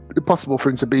impossible for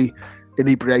him to be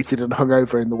inebriated and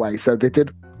hungover in the way. So they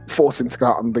did force him to go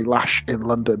out on the lash in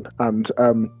London and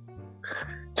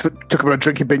took him on a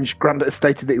drinking binge. Grant has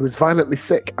stated that he was violently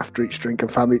sick after each drink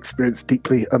and found the experience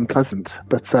deeply unpleasant.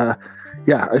 But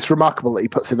yeah, it's remarkable that he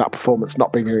puts in that performance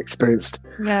not being an experienced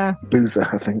boozer,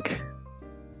 I think.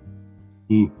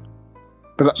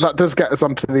 But that does get us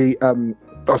onto the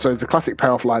it's a classic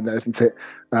payoff line there, isn't it?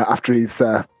 After he's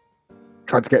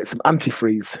trying to get some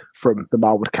antifreeze from the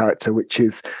Marwood character, which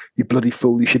is, you bloody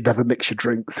fool, you should never mix your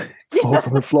drinks. Falls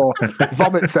on the floor,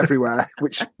 vomits everywhere,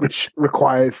 which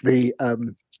requires the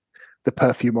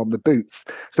perfume on the boots.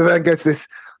 So then go to this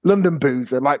London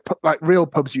boozer, like real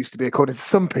pubs used to be, according to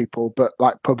some people, but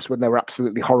like pubs when they were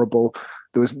absolutely horrible.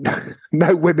 There was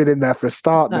no women in there for a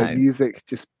start, no music,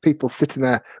 just people sitting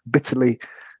there bitterly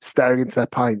staring into their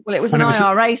pints. Well, it was an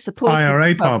IRA supported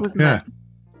IRA pub, wasn't it?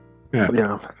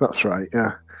 Yeah, that's right.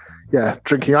 Yeah,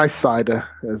 drinking ice cider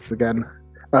as again,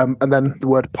 and then the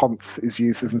word "ponce" is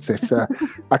used, isn't it?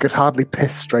 I could hardly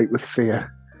piss straight with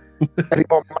fear. Any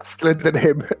more masculine than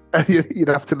him, you'd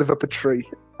have to live up a tree.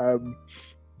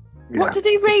 What did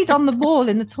he read on the wall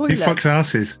in the toilet? He fucks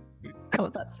asses. Oh,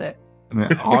 that's it.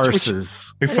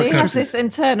 Horses. He has this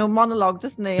internal monologue,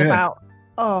 doesn't he? About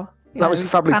that was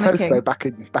Family Toast though back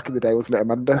in the day, wasn't it,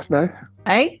 Amanda? No,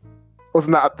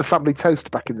 wasn't that the Family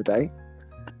Toast back in the day?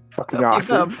 Fucking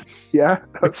asses. Yeah,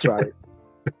 that's right.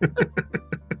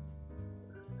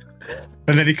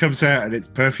 And then he comes out and it's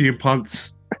perfume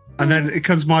punts, and then it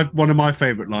comes one of my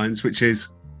favourite lines, which is,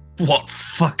 "What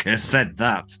fucker said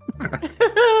that?"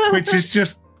 Which is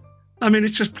just, I mean,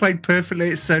 it's just played perfectly.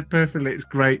 It's said perfectly. It's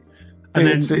great. And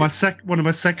then one of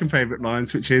my second favourite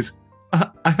lines, which is, "I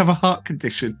have a heart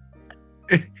condition.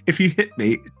 If you hit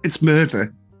me, it's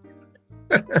murder."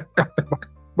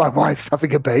 My wife's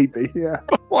having a baby. Yeah,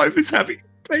 my wife is having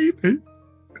a baby.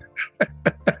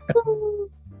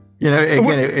 You know,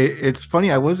 again, it's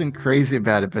funny. I wasn't crazy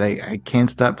about it, but I can't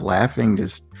stop laughing.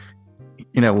 Just,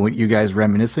 you know, what you guys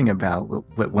reminiscing about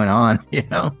what went on. You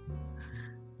know,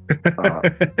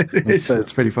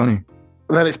 it's pretty funny.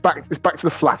 And then it's back to the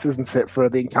flat, isn't it, for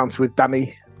the encounter with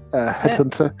Danny,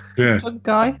 Headhunter. Yeah. Good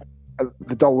guy.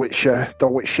 The Dulwich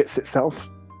shits itself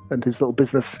and his little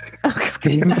business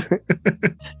schemes.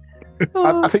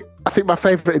 I think my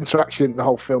favourite interaction in the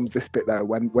whole film is this bit there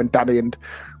when Danny and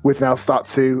Withnail start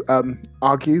to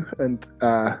argue, and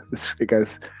it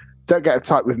goes, "Don't get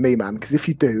uptight with me, man, because if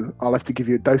you do, I'll have to give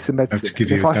you a dose of medicine.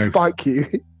 If I spike you,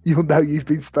 you'll know you've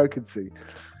been spoken to.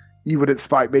 You wouldn't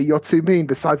spike me. You're too mean.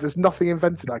 Besides, there's nothing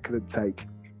invented I couldn't take.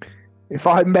 If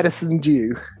I medicined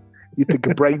you, you'd think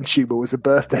a brain tumour was a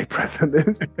birthday present."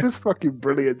 It's just fucking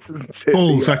brilliant, isn't it?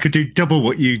 Balls, I could do double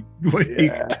what you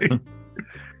could do.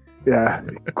 Yeah,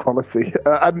 quality.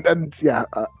 And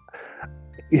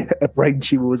a brain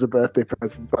tumor was a birthday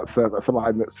present. That's a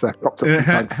line that's cropped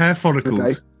up. Hair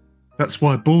follicles. That's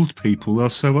why bald people are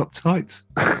so uptight.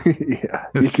 Yeah,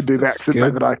 you can do the accent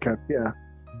better than I can. Yeah.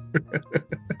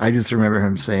 I just remember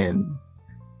him saying,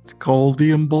 "It's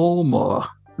Goldie and Bulmer."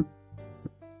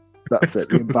 That's it.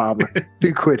 The embalmer.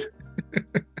 £2.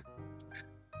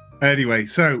 Anyway,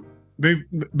 so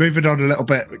moving on a little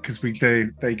bit because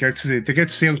they go to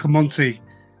see Uncle Monty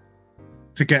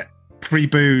to get free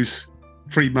booze,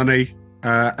 free money,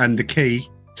 and the key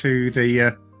to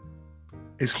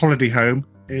his holiday home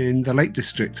in the Lake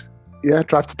District. Yeah,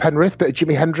 drive to Penrith, bit of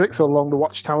Jimi Hendrix all along the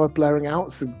watchtower blaring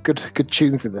out. Some good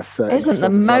tunes in this. Isn't the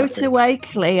motorway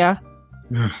clear?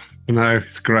 No,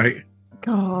 it's great.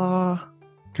 Oh,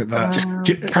 Look at that.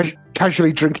 Just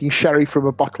casually drinking sherry from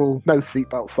a bottle, no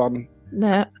seatbelts on.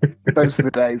 no. Those are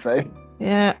the days, eh?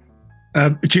 Yeah.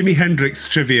 Jimi Hendrix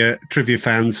trivia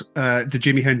fans. The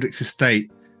Jimi Hendrix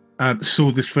estate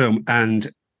saw this film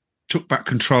and took back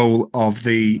control of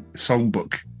the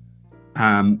songbook.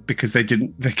 Because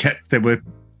they were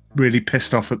really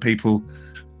pissed off at people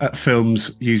at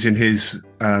films using his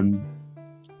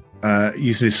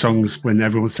songs when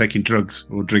everyone's taking drugs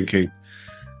or drinking.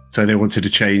 So they wanted to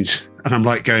change. And I'm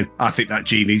like going, I think that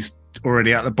genie's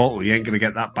already out of the bottle. You ain't going to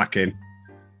get that back in.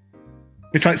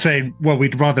 It's like saying, well,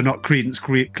 we'd rather not Creedence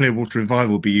Clearwater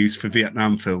Revival be used for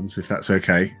Vietnam films, if that's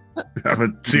okay.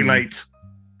 But too late.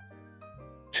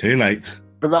 Too late.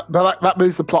 But that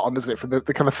moves the plot on, doesn't it? From the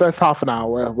kind of first half an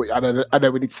hour, I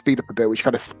know we need to speed up a bit, which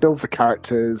kind of builds the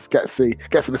characters, gets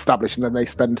them established, and then they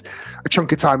spend a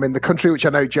chunk of time in the country, which I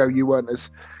know, Joe, you weren't as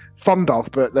fond of,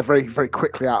 but they're very, very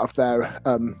quickly out of their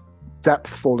depth,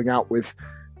 falling out with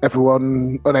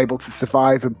everyone, unable to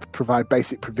survive and provide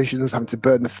basic provisions, having to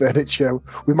burn the furniture.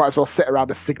 We might as well sit around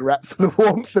a cigarette for the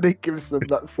warmth that it gives them.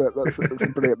 That's a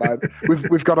brilliant line.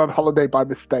 We've gone on holiday by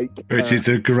mistake, which is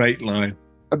a great line.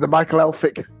 And the Michael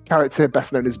Elphick character,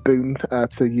 best known as Boone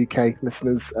to UK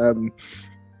listeners,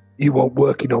 you want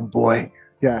working on, boy.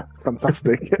 Yeah,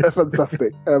 fantastic.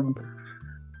 Fantastic.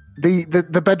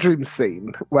 The bedroom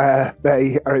scene where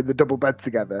they are in the double bed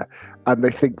together and they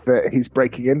think that he's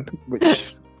breaking in,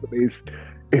 which is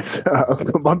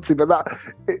Uncle Monty, but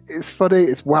it's funny,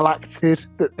 it's well acted.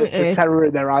 The terror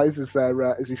in their eyes as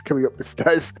he's coming up the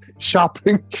stairs,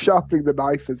 sharpening the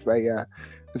knife as they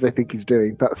think he's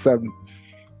doing. That's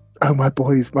oh, my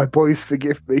boys,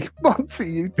 forgive me. Monty,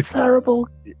 you terrible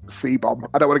C-bomb.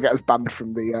 I don't want to get us banned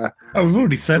from the... we've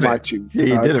already said it. iTunes. Yeah,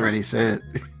 you did already say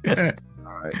it.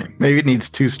 All right. Maybe it needs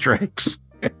 2 strikes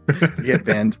to get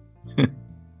banned.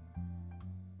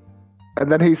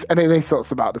 And then he sorts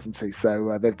them out, doesn't he?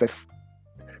 So they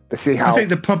see how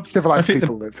civilized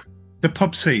people live. The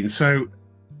pub scene. So,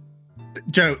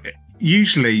 Joe,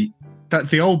 usually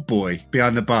the old boy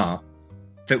behind the bar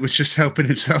that was just helping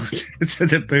himself to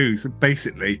the booze,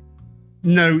 basically.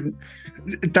 No,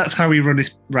 that's how he ran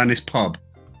his pub.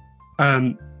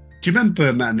 Do you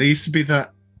remember, man? There used to be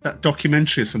that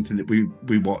documentary or something that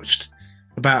we watched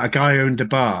about a guy who owned a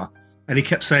bar, and he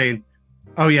kept saying,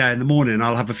 "Oh yeah, in the morning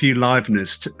I'll have a few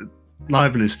liveners to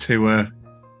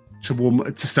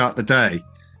start the day."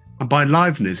 And by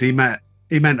liveners, he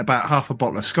meant about half a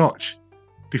bottle of scotch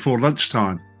before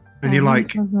lunchtime. And you're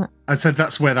like, I said,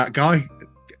 that's where that guy.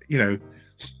 You know,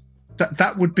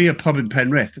 that would be a pub in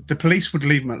Penrith. The police would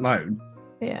leave him alone.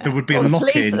 Yeah. There would be a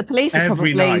lock-in. The police are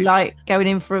every probably night. like going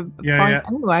in for a pint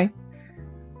anyway.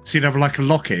 So you'd have like a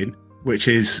lock-in, which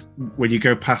is when you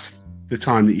go past the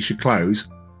time that you should close,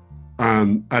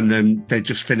 and then they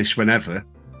just finish whenever,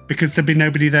 because there'd be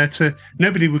nobody there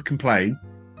nobody would complain.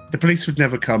 The police would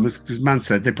never come, as Man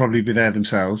said, they'd probably be there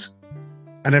themselves,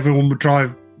 and everyone would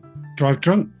drive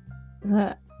drunk.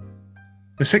 The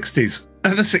 60s. The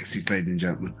 60s, ladies and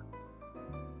gentlemen.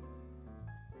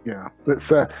 Yeah,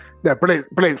 that's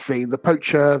brilliant scene. The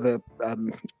poacher, the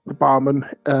barman.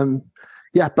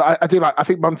 But I do like. I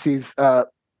think Monty's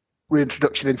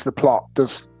reintroduction into the plot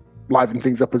does liven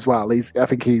things up as well. I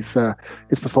think his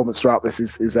performance throughout this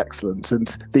is excellent,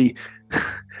 and the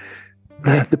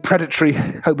predatory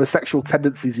homosexual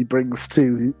tendencies he brings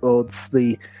towards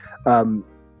the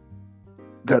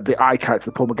I character,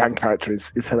 the Paul McGann character,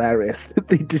 is hilarious.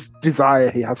 The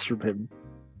desire he has from him,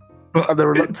 and the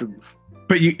reluctance.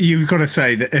 But you've got to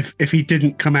say that if he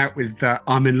didn't come out with that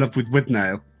 "I'm in love with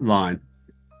Withnail" line,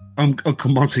 Uncle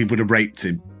Monty would have raped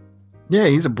him. Yeah,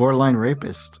 he's a borderline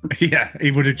rapist. Yeah, he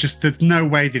would have just. There's no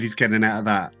way that he's getting out of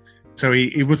that. So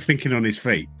he was thinking on his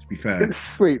feet, to be fair. It's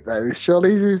sweet though.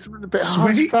 Surely he's a bit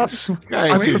harsh. Sweet.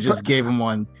 I should have just gave him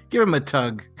one. Give him a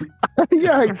tug.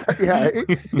 Yeah, exactly. Yeah,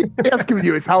 he has given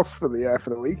you his house for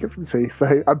the week, isn't he?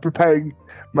 So I'm preparing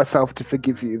myself to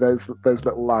forgive you those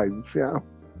little lines. Yeah.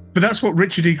 But that's what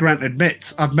Richard E. Grant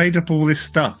admits. I've made up all this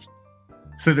stuff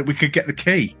so that we could get the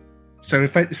key. So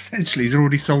essentially, he's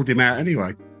already sold him out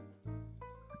anyway.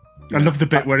 I love the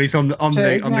bit where he's on the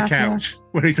couch,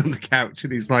 where he's on the couch,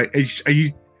 and he's like, "Are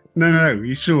you? No,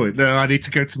 you sure? No, I need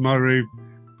to go to my room."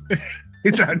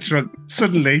 He's that drunk.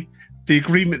 Suddenly, the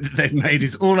agreement that they've made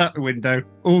is all out the window,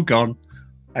 all gone.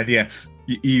 And yes,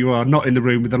 you are not in the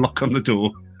room with a lock on the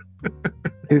door.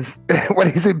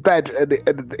 When he's in bed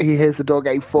and he hears the door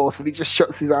getting forced, and he just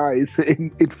shuts his eyes in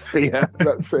fear.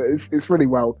 That's it's really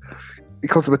well. He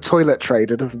calls him a toilet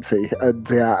trader, doesn't he? And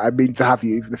yeah, I mean to have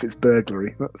you, even if it's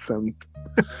burglary. That's not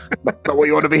what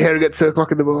you want to be hearing at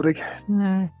 2:00 in the morning.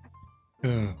 No.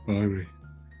 Oh, blimey.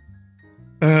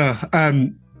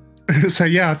 So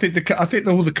yeah, I think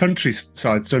all the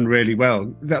countryside's done really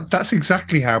well. That's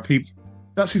exactly how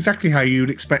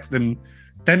you'd expect them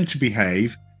to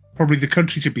behave. Probably the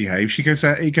country to behave. He goes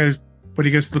when he goes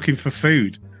looking for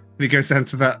food. When he goes down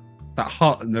to that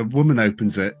hut and the woman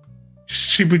opens it.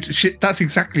 That's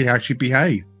exactly how she'd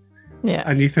behave. Yeah.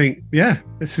 And you think, yeah,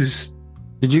 this is.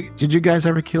 Did you guys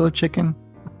ever kill a chicken?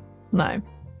 No.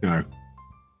 No.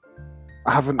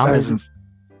 I haven't.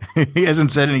 He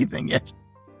hasn't said anything yet.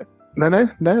 No.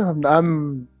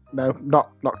 I'm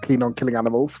not keen on killing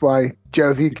animals. Why, Joe?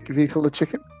 Have you killed a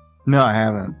chicken? No, I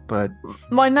haven't. But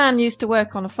my nan used to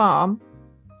work on a farm.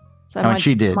 So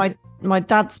she did. My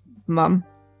dad's mum,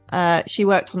 she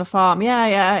worked on a farm.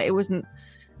 Yeah. It wasn't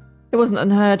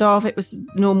unheard of. It was a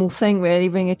normal thing, really.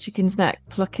 Wring a chicken's neck,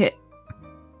 pluck it.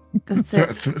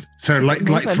 So like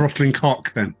throttling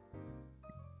cock, then.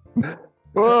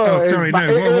 Whoa, sorry,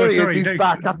 no. Sorry, he's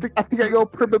back. I think you're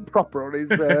prim and proper on his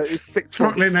sixth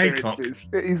throttling a cock. He's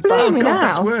back. Oh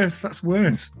God, that's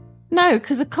worse. No,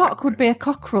 because a cock would be a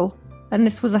cockerel, and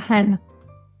this was a hen.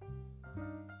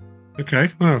 Okay,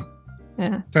 well.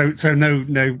 Yeah. So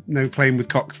no playing with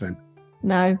cocks then.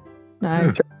 No.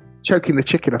 Yeah. Choking the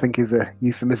chicken, I think, is a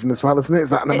euphemism as well, isn't it? Is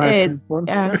that an American one?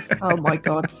 Yes. Oh my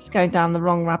God, it's going down the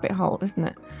wrong rabbit hole, isn't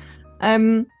it?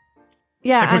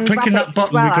 Yeah, if we're clicking that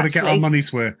button, we've got to get our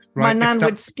money's worth. Right? My nan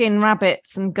would skin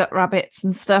rabbits and gut rabbits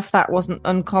and stuff. That wasn't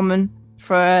uncommon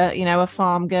for a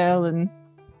farm girl, and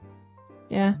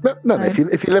yeah. No. If you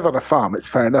live on a farm, it's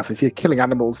fair enough. If you're killing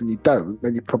animals and you don't,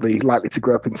 then you're probably likely to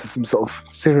grow up into some sort of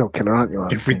serial killer, aren't you?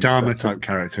 Jeffrey Dahmer type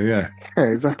character, yeah.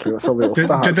 Yeah, exactly. That's all they all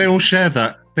start. Do they all share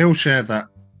that? They all share that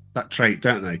trait,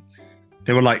 don't they?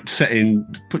 They were like putting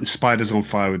spiders on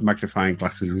fire with magnifying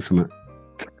glasses or something.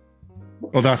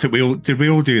 Although I think we all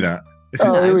do that.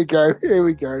 Here we go.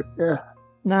 Yeah.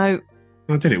 No.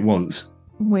 I did it once.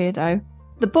 Weirdo.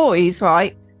 The boys,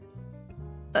 right?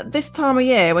 At this time of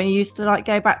year, when you used to like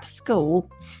go back to school,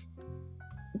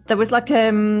 there was like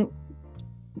one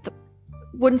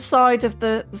side of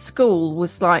the school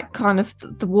was like kind of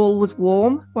the wall was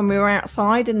warm when we were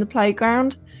outside in the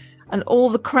playground, and all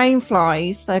the crane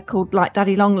flies, they're called like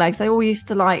daddy long legs, they all used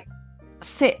to like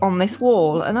sit on this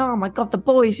wall, and oh my God, the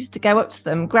boys used to go up to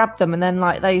them, grab them, and then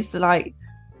like they used to like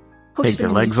push take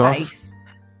them their legs off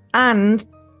and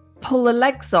pull the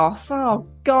legs off. Oh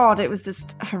God, it was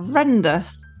just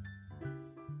horrendous.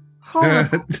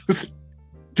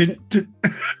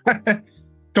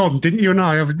 Dom, didn't you and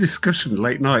I have a discussion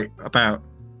late night about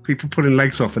people pulling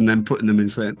legs off and then putting them in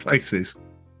certain places?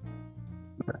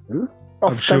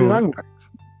 I'm sure.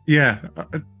 Yeah.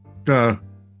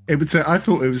 It was. I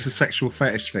thought it was a sexual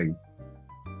fetish thing.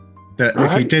 That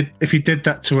if you did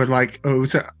that to it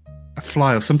was a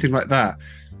fly or something like that,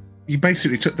 you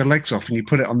basically took the legs off and you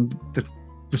put it on the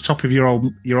top of your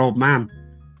old man.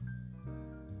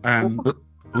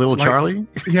 Little Charlie?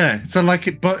 Yeah. So I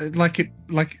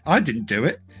didn't do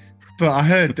it, but I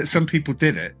heard that some people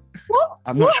did it. What?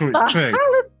 I'm not sure it's true.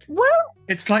 Where?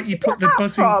 It's like you put you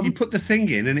put the thing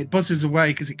in and it buzzes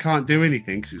away because it can't do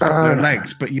anything because it's got no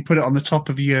legs, but you put it on the top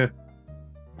of your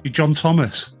John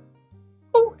Thomas.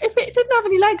 Oh, if it didn't have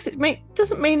any legs,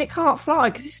 doesn't mean it can't fly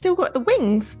because it's still got the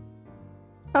wings.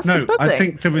 That's the buzzing. I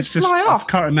think there was just I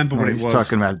can't remember what it was. He's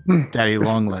talking about Daddy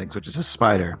Longlegs, which is a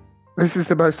spider. This is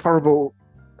the most horrible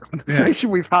conversation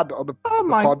we've had on the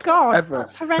pod God, ever.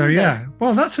 That's horrendous. So yeah,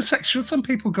 well, that's a sexual. Some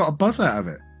people got a buzz out of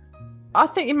it. I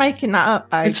think you're making that up,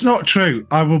 babe. It's not true.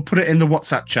 I will put it in the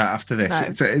WhatsApp chat after this. No.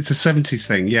 It's a 70s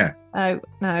thing, yeah. Oh,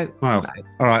 no. Well, no.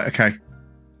 All right, okay.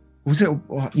 Was it?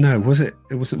 No, was it?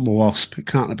 It wasn't a wasp. It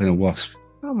can't have been a wasp.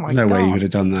 Oh my God. No way you God. would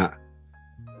have done that.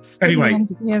 Anyway,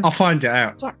 I'll find it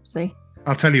out. Japsy.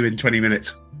 I'll tell you in 20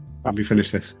 minutes when we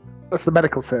finish this. That's the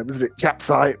medical term, isn't it?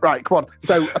 Japsite. Right, come on.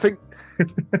 So I think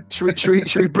should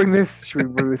we bring this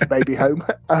baby home?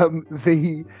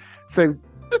 The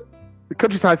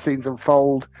countryside scenes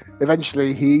unfold.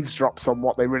 Eventually, he eavesdrops on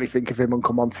what they really think of him,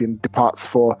 Uncle Monty, and departs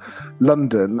for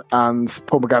London. And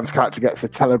Paul McGann's character gets a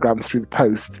telegram through the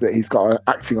post that he's got an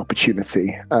acting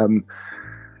opportunity.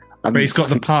 But he's got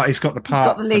the part. He's got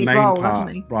the main role,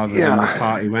 part, rather than the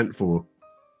part he went for.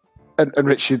 And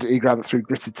Richard E. Grant, through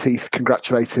gritted teeth,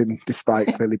 congratulate him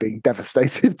despite clearly being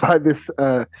devastated by this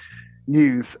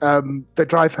news. They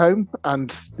drive home,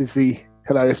 and there's the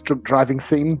hilarious drunk driving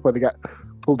scene where they get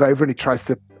pulled over, and he tries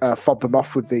to fob them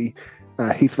off with the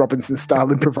Heath Robinson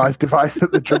style improvised device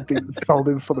that the drug dealer sold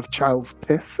him, full of child's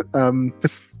piss. And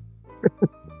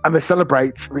they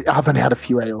celebrate. I've only had a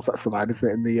few ales. That's the line, isn't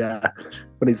it? In the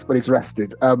when he's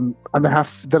arrested, and they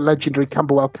have the legendary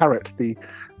Camberwell carrot, the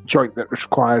joint that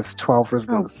requires 12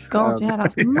 residents. Oh God, yeah,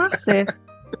 that's massive.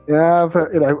 Yeah,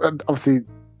 but and obviously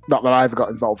not that I ever got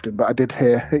involved in, but I did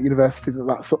hear at university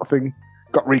that sort of thing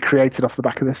got recreated off the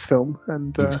back of this film,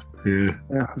 and it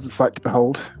was a sight to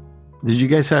behold. Did you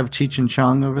guys have Cheech and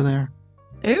Chong over there?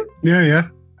 Who? Yeah.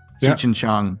 Cheech and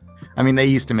Chong. I mean, they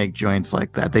used to make joints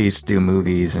like that. They used to do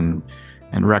movies and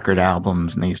record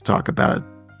albums, and they used to talk about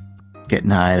getting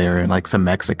high there, and like some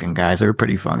Mexican guys. They were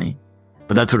pretty funny.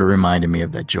 But that's what it reminded me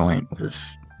of. That joint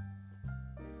was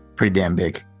pretty damn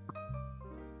big.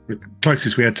 The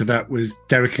closest we had to that was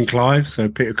Derek and Clive, so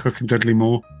Peter Cook and Dudley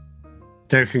Moore.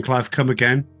 Derek and Clive Come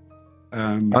Again.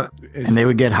 And they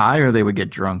would get high or they would get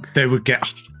drunk? They would get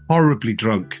horribly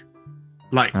drunk.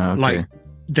 Like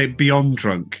they're beyond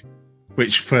drunk,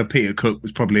 which for Peter Cook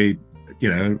was probably,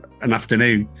 an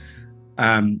afternoon.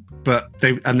 But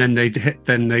they'd hit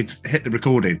the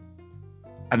recording,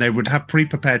 and they would have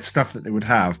pre-prepared stuff that they would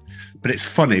have. But it's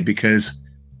funny because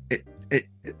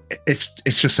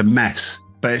it's just a mess,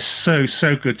 but it's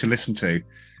so good to listen to.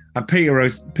 And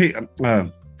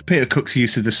Peter Cook's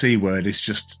use of the C word is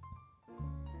just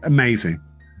amazing.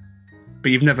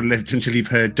 But you've never lived until you've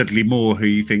heard Dudley Moore, who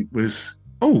you think was,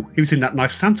 he was in that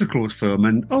nice Santa Claus film,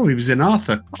 and he was in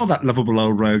Arthur. Oh, that lovable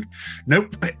old rogue.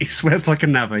 Nope, he swears like a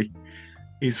navvy.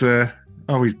 He's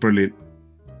brilliant.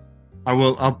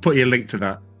 I'll put you a link to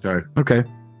that, Joe. Okay.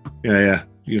 Yeah,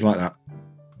 you'd like that.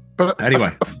 But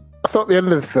anyway, I thought the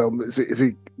end of the film, as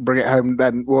we bring it home,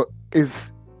 then what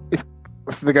is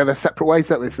they go their separate ways.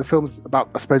 That is, the film's about,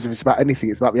 I suppose, if it's about anything,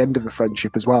 it's about the end of a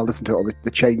friendship as well. Listen to all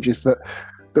the changes that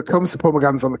comes. Paul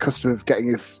McGann's on the cusp of getting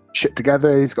his shit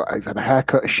together. He's had a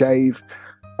haircut, a shave,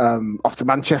 off to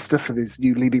Manchester for his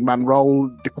new leading man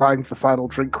role. Declines the final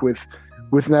drink with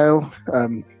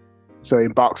Withnail, so he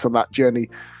embarks on that journey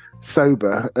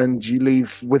sober, and you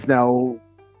leave Withnail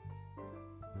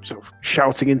sort of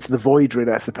shouting into the void,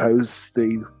 really, I suppose,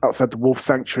 outside the Wolf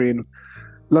Sanctuary in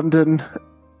London.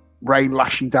 Rain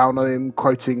lashing down on him,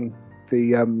 quoting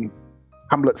the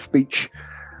Hamlet speech.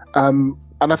 And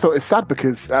I thought it's sad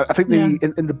because I think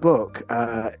in the book,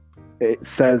 it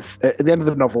says at the end of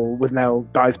the novel,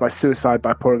 Withnail dies by suicide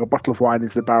by pouring a bottle of wine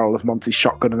into the barrel of Monty's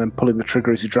shotgun and then pulling the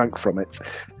trigger as he drank from it.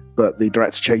 But the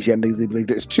director changed the endings. He believed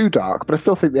it was too dark. But I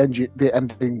still think the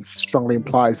ending strongly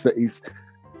implies that he's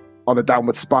on a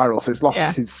downward spiral. So he's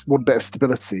lost his one bit of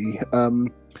stability.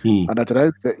 And I don't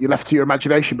know, that you're left to your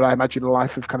imagination, but I imagine a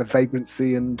life of kind of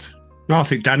vagrancy and... No, I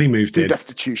think Danny moved in.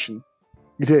 Destitution.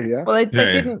 You do, yeah?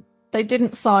 Well, they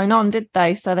didn't sign on, did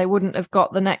they? So they wouldn't have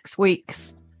got the next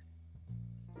week's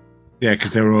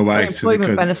because they were away.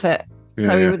 Employment benefit.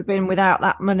 So he would have been without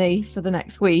that money for the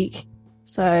next week.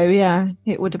 So,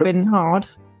 it would have been hard.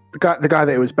 The guy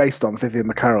that it was based on, Vivian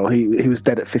McCarroll, he was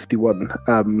dead at 51.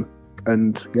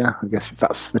 And I guess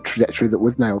that's the trajectory that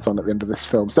Withnail's on at the end of this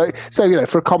film. So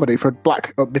for a comedy, for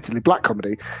a admittedly black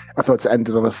comedy, I thought it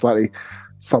ended on a slightly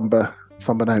somber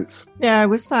note. Yeah, it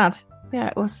was sad. Yeah,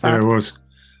 it was sad. Yeah, it was.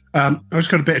 I just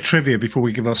got a bit of trivia before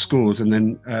we give our scores and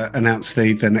then announce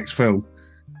the next film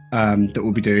that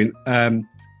we'll be doing.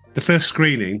 The first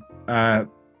screening,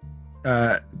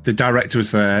 the director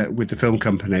was there with the film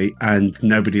company, and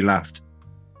nobody laughed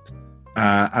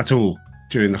at all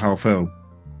during the whole film.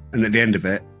 And at the end of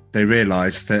it, they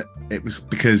realised that it was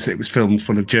because it was filmed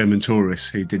full of German tourists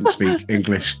who didn't speak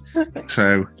English,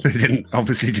 so they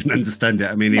obviously didn't understand it.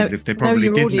 I mean, even if they probably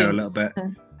did know a little bit.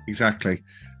 Exactly.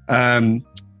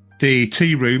 The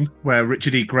tea room where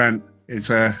Richard E. Grant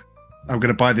is, I'm going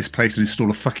to buy this place and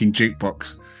install a fucking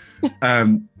jukebox.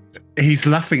 He's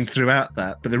laughing throughout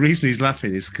that, but the reason he's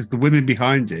laughing is because the women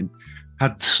behind him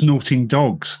had snorting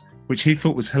dogs which he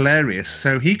thought was hilarious.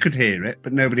 So he could hear it,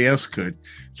 but nobody else could.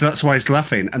 So that's why he's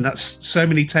laughing. And that's so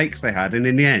many takes they had. And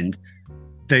in the end,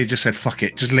 they just said, fuck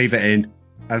it, just leave it in.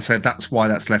 And so that's why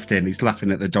that's left in. He's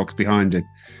laughing at the dogs behind him.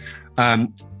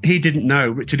 He didn't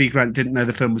know, Richard E. Grant didn't know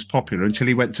the film was popular until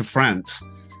he went to France.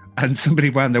 And somebody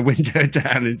wound their window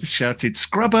down and shouted,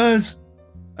 "Scrubbers!"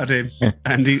 at him.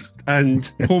 And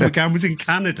Paul McGann was in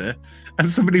Canada. And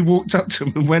somebody walked up to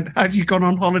him and went, "Have you gone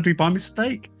on holiday by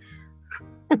mistake?"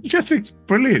 Which I think's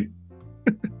brilliant.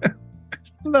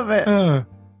 Love it.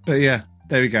 But yeah,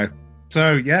 there we go.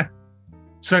 So yeah,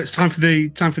 so it's time for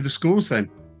the scores then.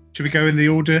 Should we go in the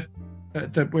order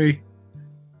that we?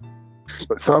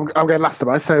 So I'm going last, am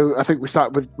I? So I think we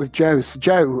start with Joe. So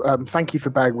Joe, thank you for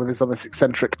bearing with us on this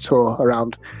eccentric tour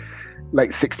around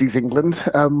late '60s England.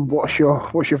 What's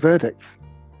your verdict?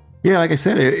 Yeah, like I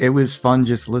said, it was fun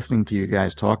just listening to you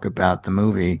guys talk about the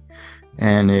movie,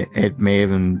 and it may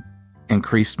have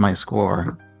increased my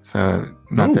score. So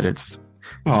not that it's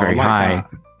very high,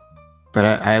 but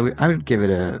I would give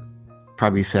it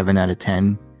probably 7 out of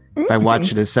 10. If I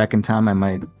watch it a second time, I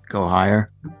might go higher.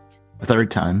 A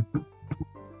third time.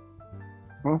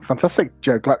 Well, fantastic,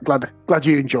 Joe. Glad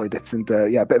you enjoyed it, and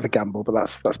yeah, a bit of a gamble, but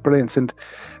that's brilliant. And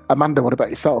Amanda, what about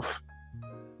yourself?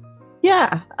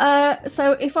 Yeah.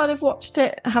 So if I'd have watched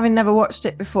it, having never watched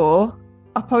it before,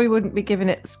 I probably wouldn't be giving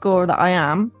it the score that I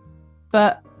am.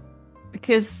 But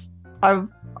because I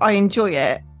enjoy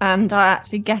it and I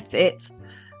actually get it,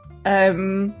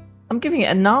 I'm giving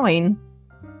it a 9.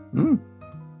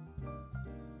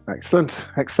 Excellent,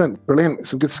 brilliant.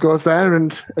 Some good scores there.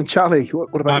 And Charlie,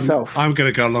 what about yourself? I'm going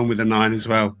to go along with a 9 as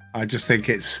well. I just think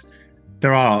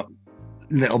there are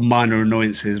little minor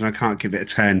annoyances, and I can't give it a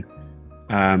 10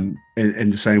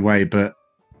 in the same way. But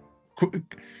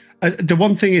the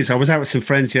one thing is, I was out with some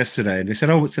friends yesterday, and they said,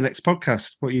 "Oh, what's the neall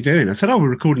podcast? What are you doing?" I said, "Oh, we're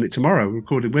recording it tomorrow. We're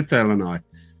recording Withnail and I."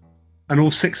 And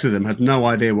all 6 of them had no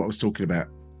idea what I was talking about.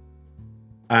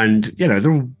 And, you know,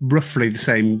 they're all roughly the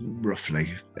same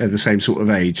sort of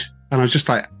age. And I was just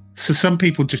like, so some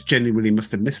people just genuinely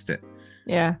must have missed it.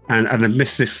 Yeah. And have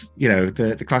missed this, you know,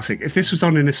 the classic. If this was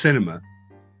on in a cinema,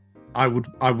 I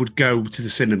would go to the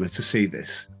cinema to see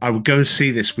this. I would go and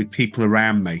see this with people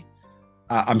around me.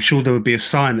 I'm sure there would be a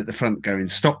sign at the front going,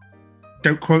 "Stop,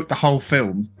 don't quote the whole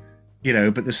film," you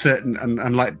know, but there's certain,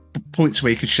 and like points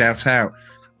where you could shout out.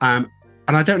 And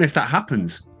I don't know if that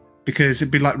happens, because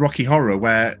it'd be like Rocky Horror,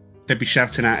 where they'd be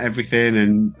shouting out everything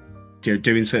and, you know,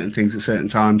 doing certain things at certain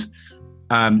times.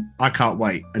 I can't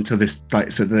wait until this,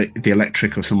 like, so the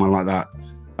electric or someone like that.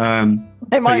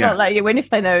 They might not let you in if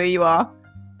they know who you are.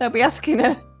 They'll be asking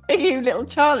her, "Are you little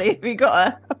Charlie? Have you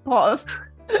got a pot of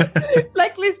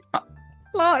legless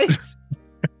flies?"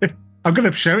 I'm going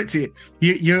to show it to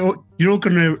you. You're all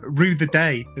going to rue the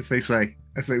day, as they say.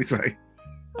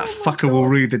 That fucker will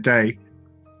rue the day.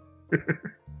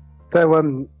 So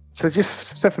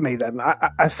for me then,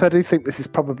 I do think this is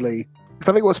probably, if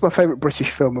I think what's my favourite British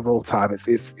film of all time,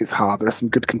 it's hard. There are some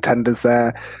good contenders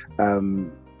there.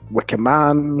 Wicker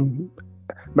Man,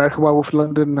 American Werewolf in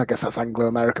London. I guess that's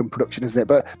Anglo-American production, isn't it?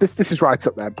 But this is right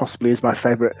up there, and possibly is my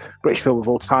favourite British film of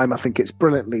all time. I think it's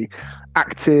brilliantly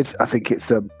acted. I think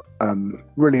it's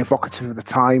really evocative of the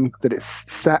time that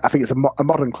it's set. I think it's a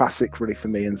modern classic, really, for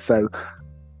me. And so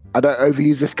I don't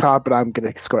overuse this card, but I'm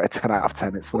going to score it a 10 out of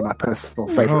 10. It's one of my personal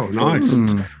favourite films.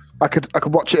 Nice. I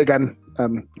could watch it again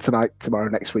tonight, tomorrow,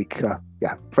 next week.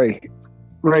 Yeah, very,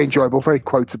 very enjoyable, very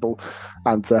quotable,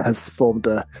 and has formed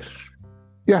a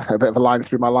bit of a line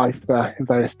through my life in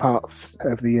various parts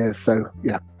over the years. So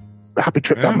yeah, a happy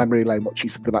trip down memory lane watching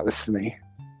something like this for me.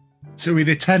 So we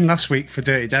did 10 last week for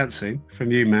Dirty Dancing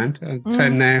from you, man.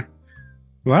 10 now.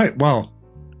 Right, well,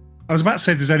 I was about to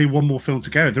say there's only one more film to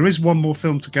go. There is one more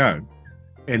film to go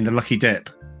in the Lucky Dip,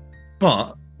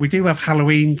 but we do have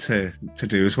Halloween to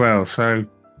do as well. So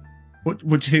what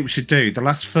do you think we should do? The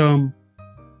last film,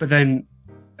 but then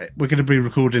we're going to be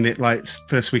recording it like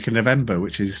first week of November,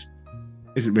 which isn't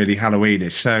really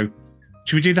Halloweenish. So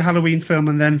should we do the Halloween film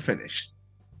and then finish?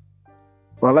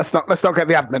 Well, let's not get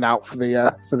the admin out for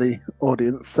the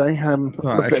audience. Say,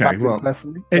 right, okay. Well,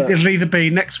 it'll either be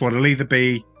next one. It'll either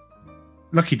be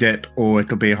Lucky Dip or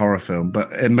it'll be a horror film, but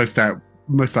it most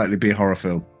likely be a horror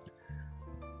film.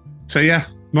 So yeah,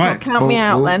 right. Well, count me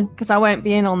out then, because I won't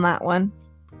be in on that one.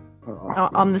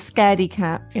 I'm the scaredy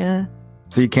cat. Yeah.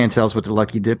 So you can't tell us what the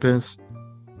Lucky Dip is?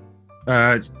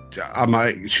 Should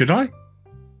I?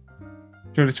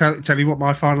 Do you want to tell you what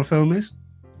my final film is?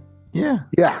 Yeah.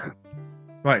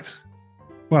 Right.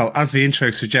 Well, as the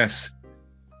intro suggests,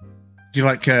 do you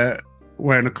like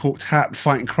wearing a corked hat and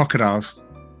fighting crocodiles?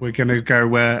 We're going to go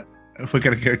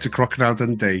to Crocodile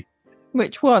Dundee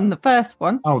Which one? The first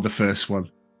one? Oh, the first one.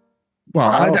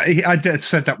 Well, I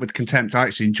said that with contempt. I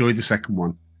actually enjoyed the second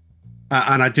one.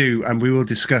 And I do, and we will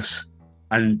discuss,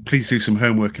 and please do some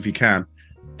homework if you can,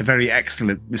 the very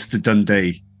excellent Mr.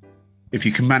 Dundee. If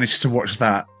you can manage to watch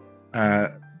that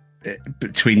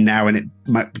between now and it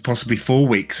might be possibly 4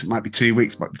 weeks, it might be 2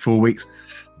 weeks, might be 4 weeks.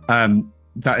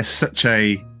 That is such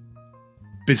a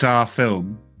bizarre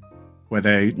film where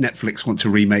Netflix want to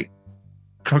remake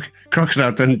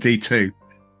Crocodile Dundee 2.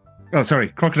 Oh, sorry,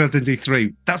 Crocodile Dundee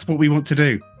 3. That's what we want to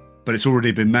do, but it's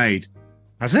already been made.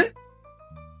 Has it?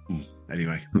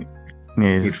 Anyway,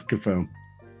 good film.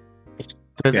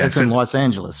 It's in Los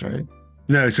Angeles, right?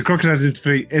 No, so Crocodile Dundee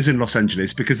 3 is in Los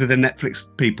Angeles because of the Netflix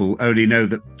people only know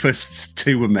that first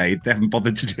 2 were made. They haven't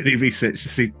bothered to do any research to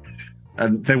see,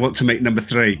 and they want to make number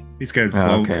 3. He's going,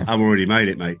 okay. I've already made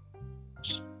it, mate.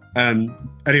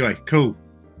 Anyway, cool.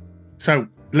 So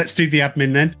let's do the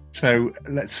admin then. So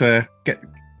let's say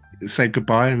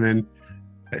goodbye, and then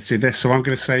let's do this. So I'm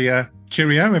going to say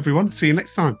cheerio, everyone. See you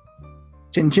next time.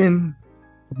 Chin chin.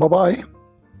 Bye bye.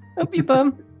 Up your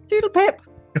bum. Doodle pip.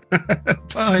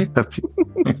 Bye.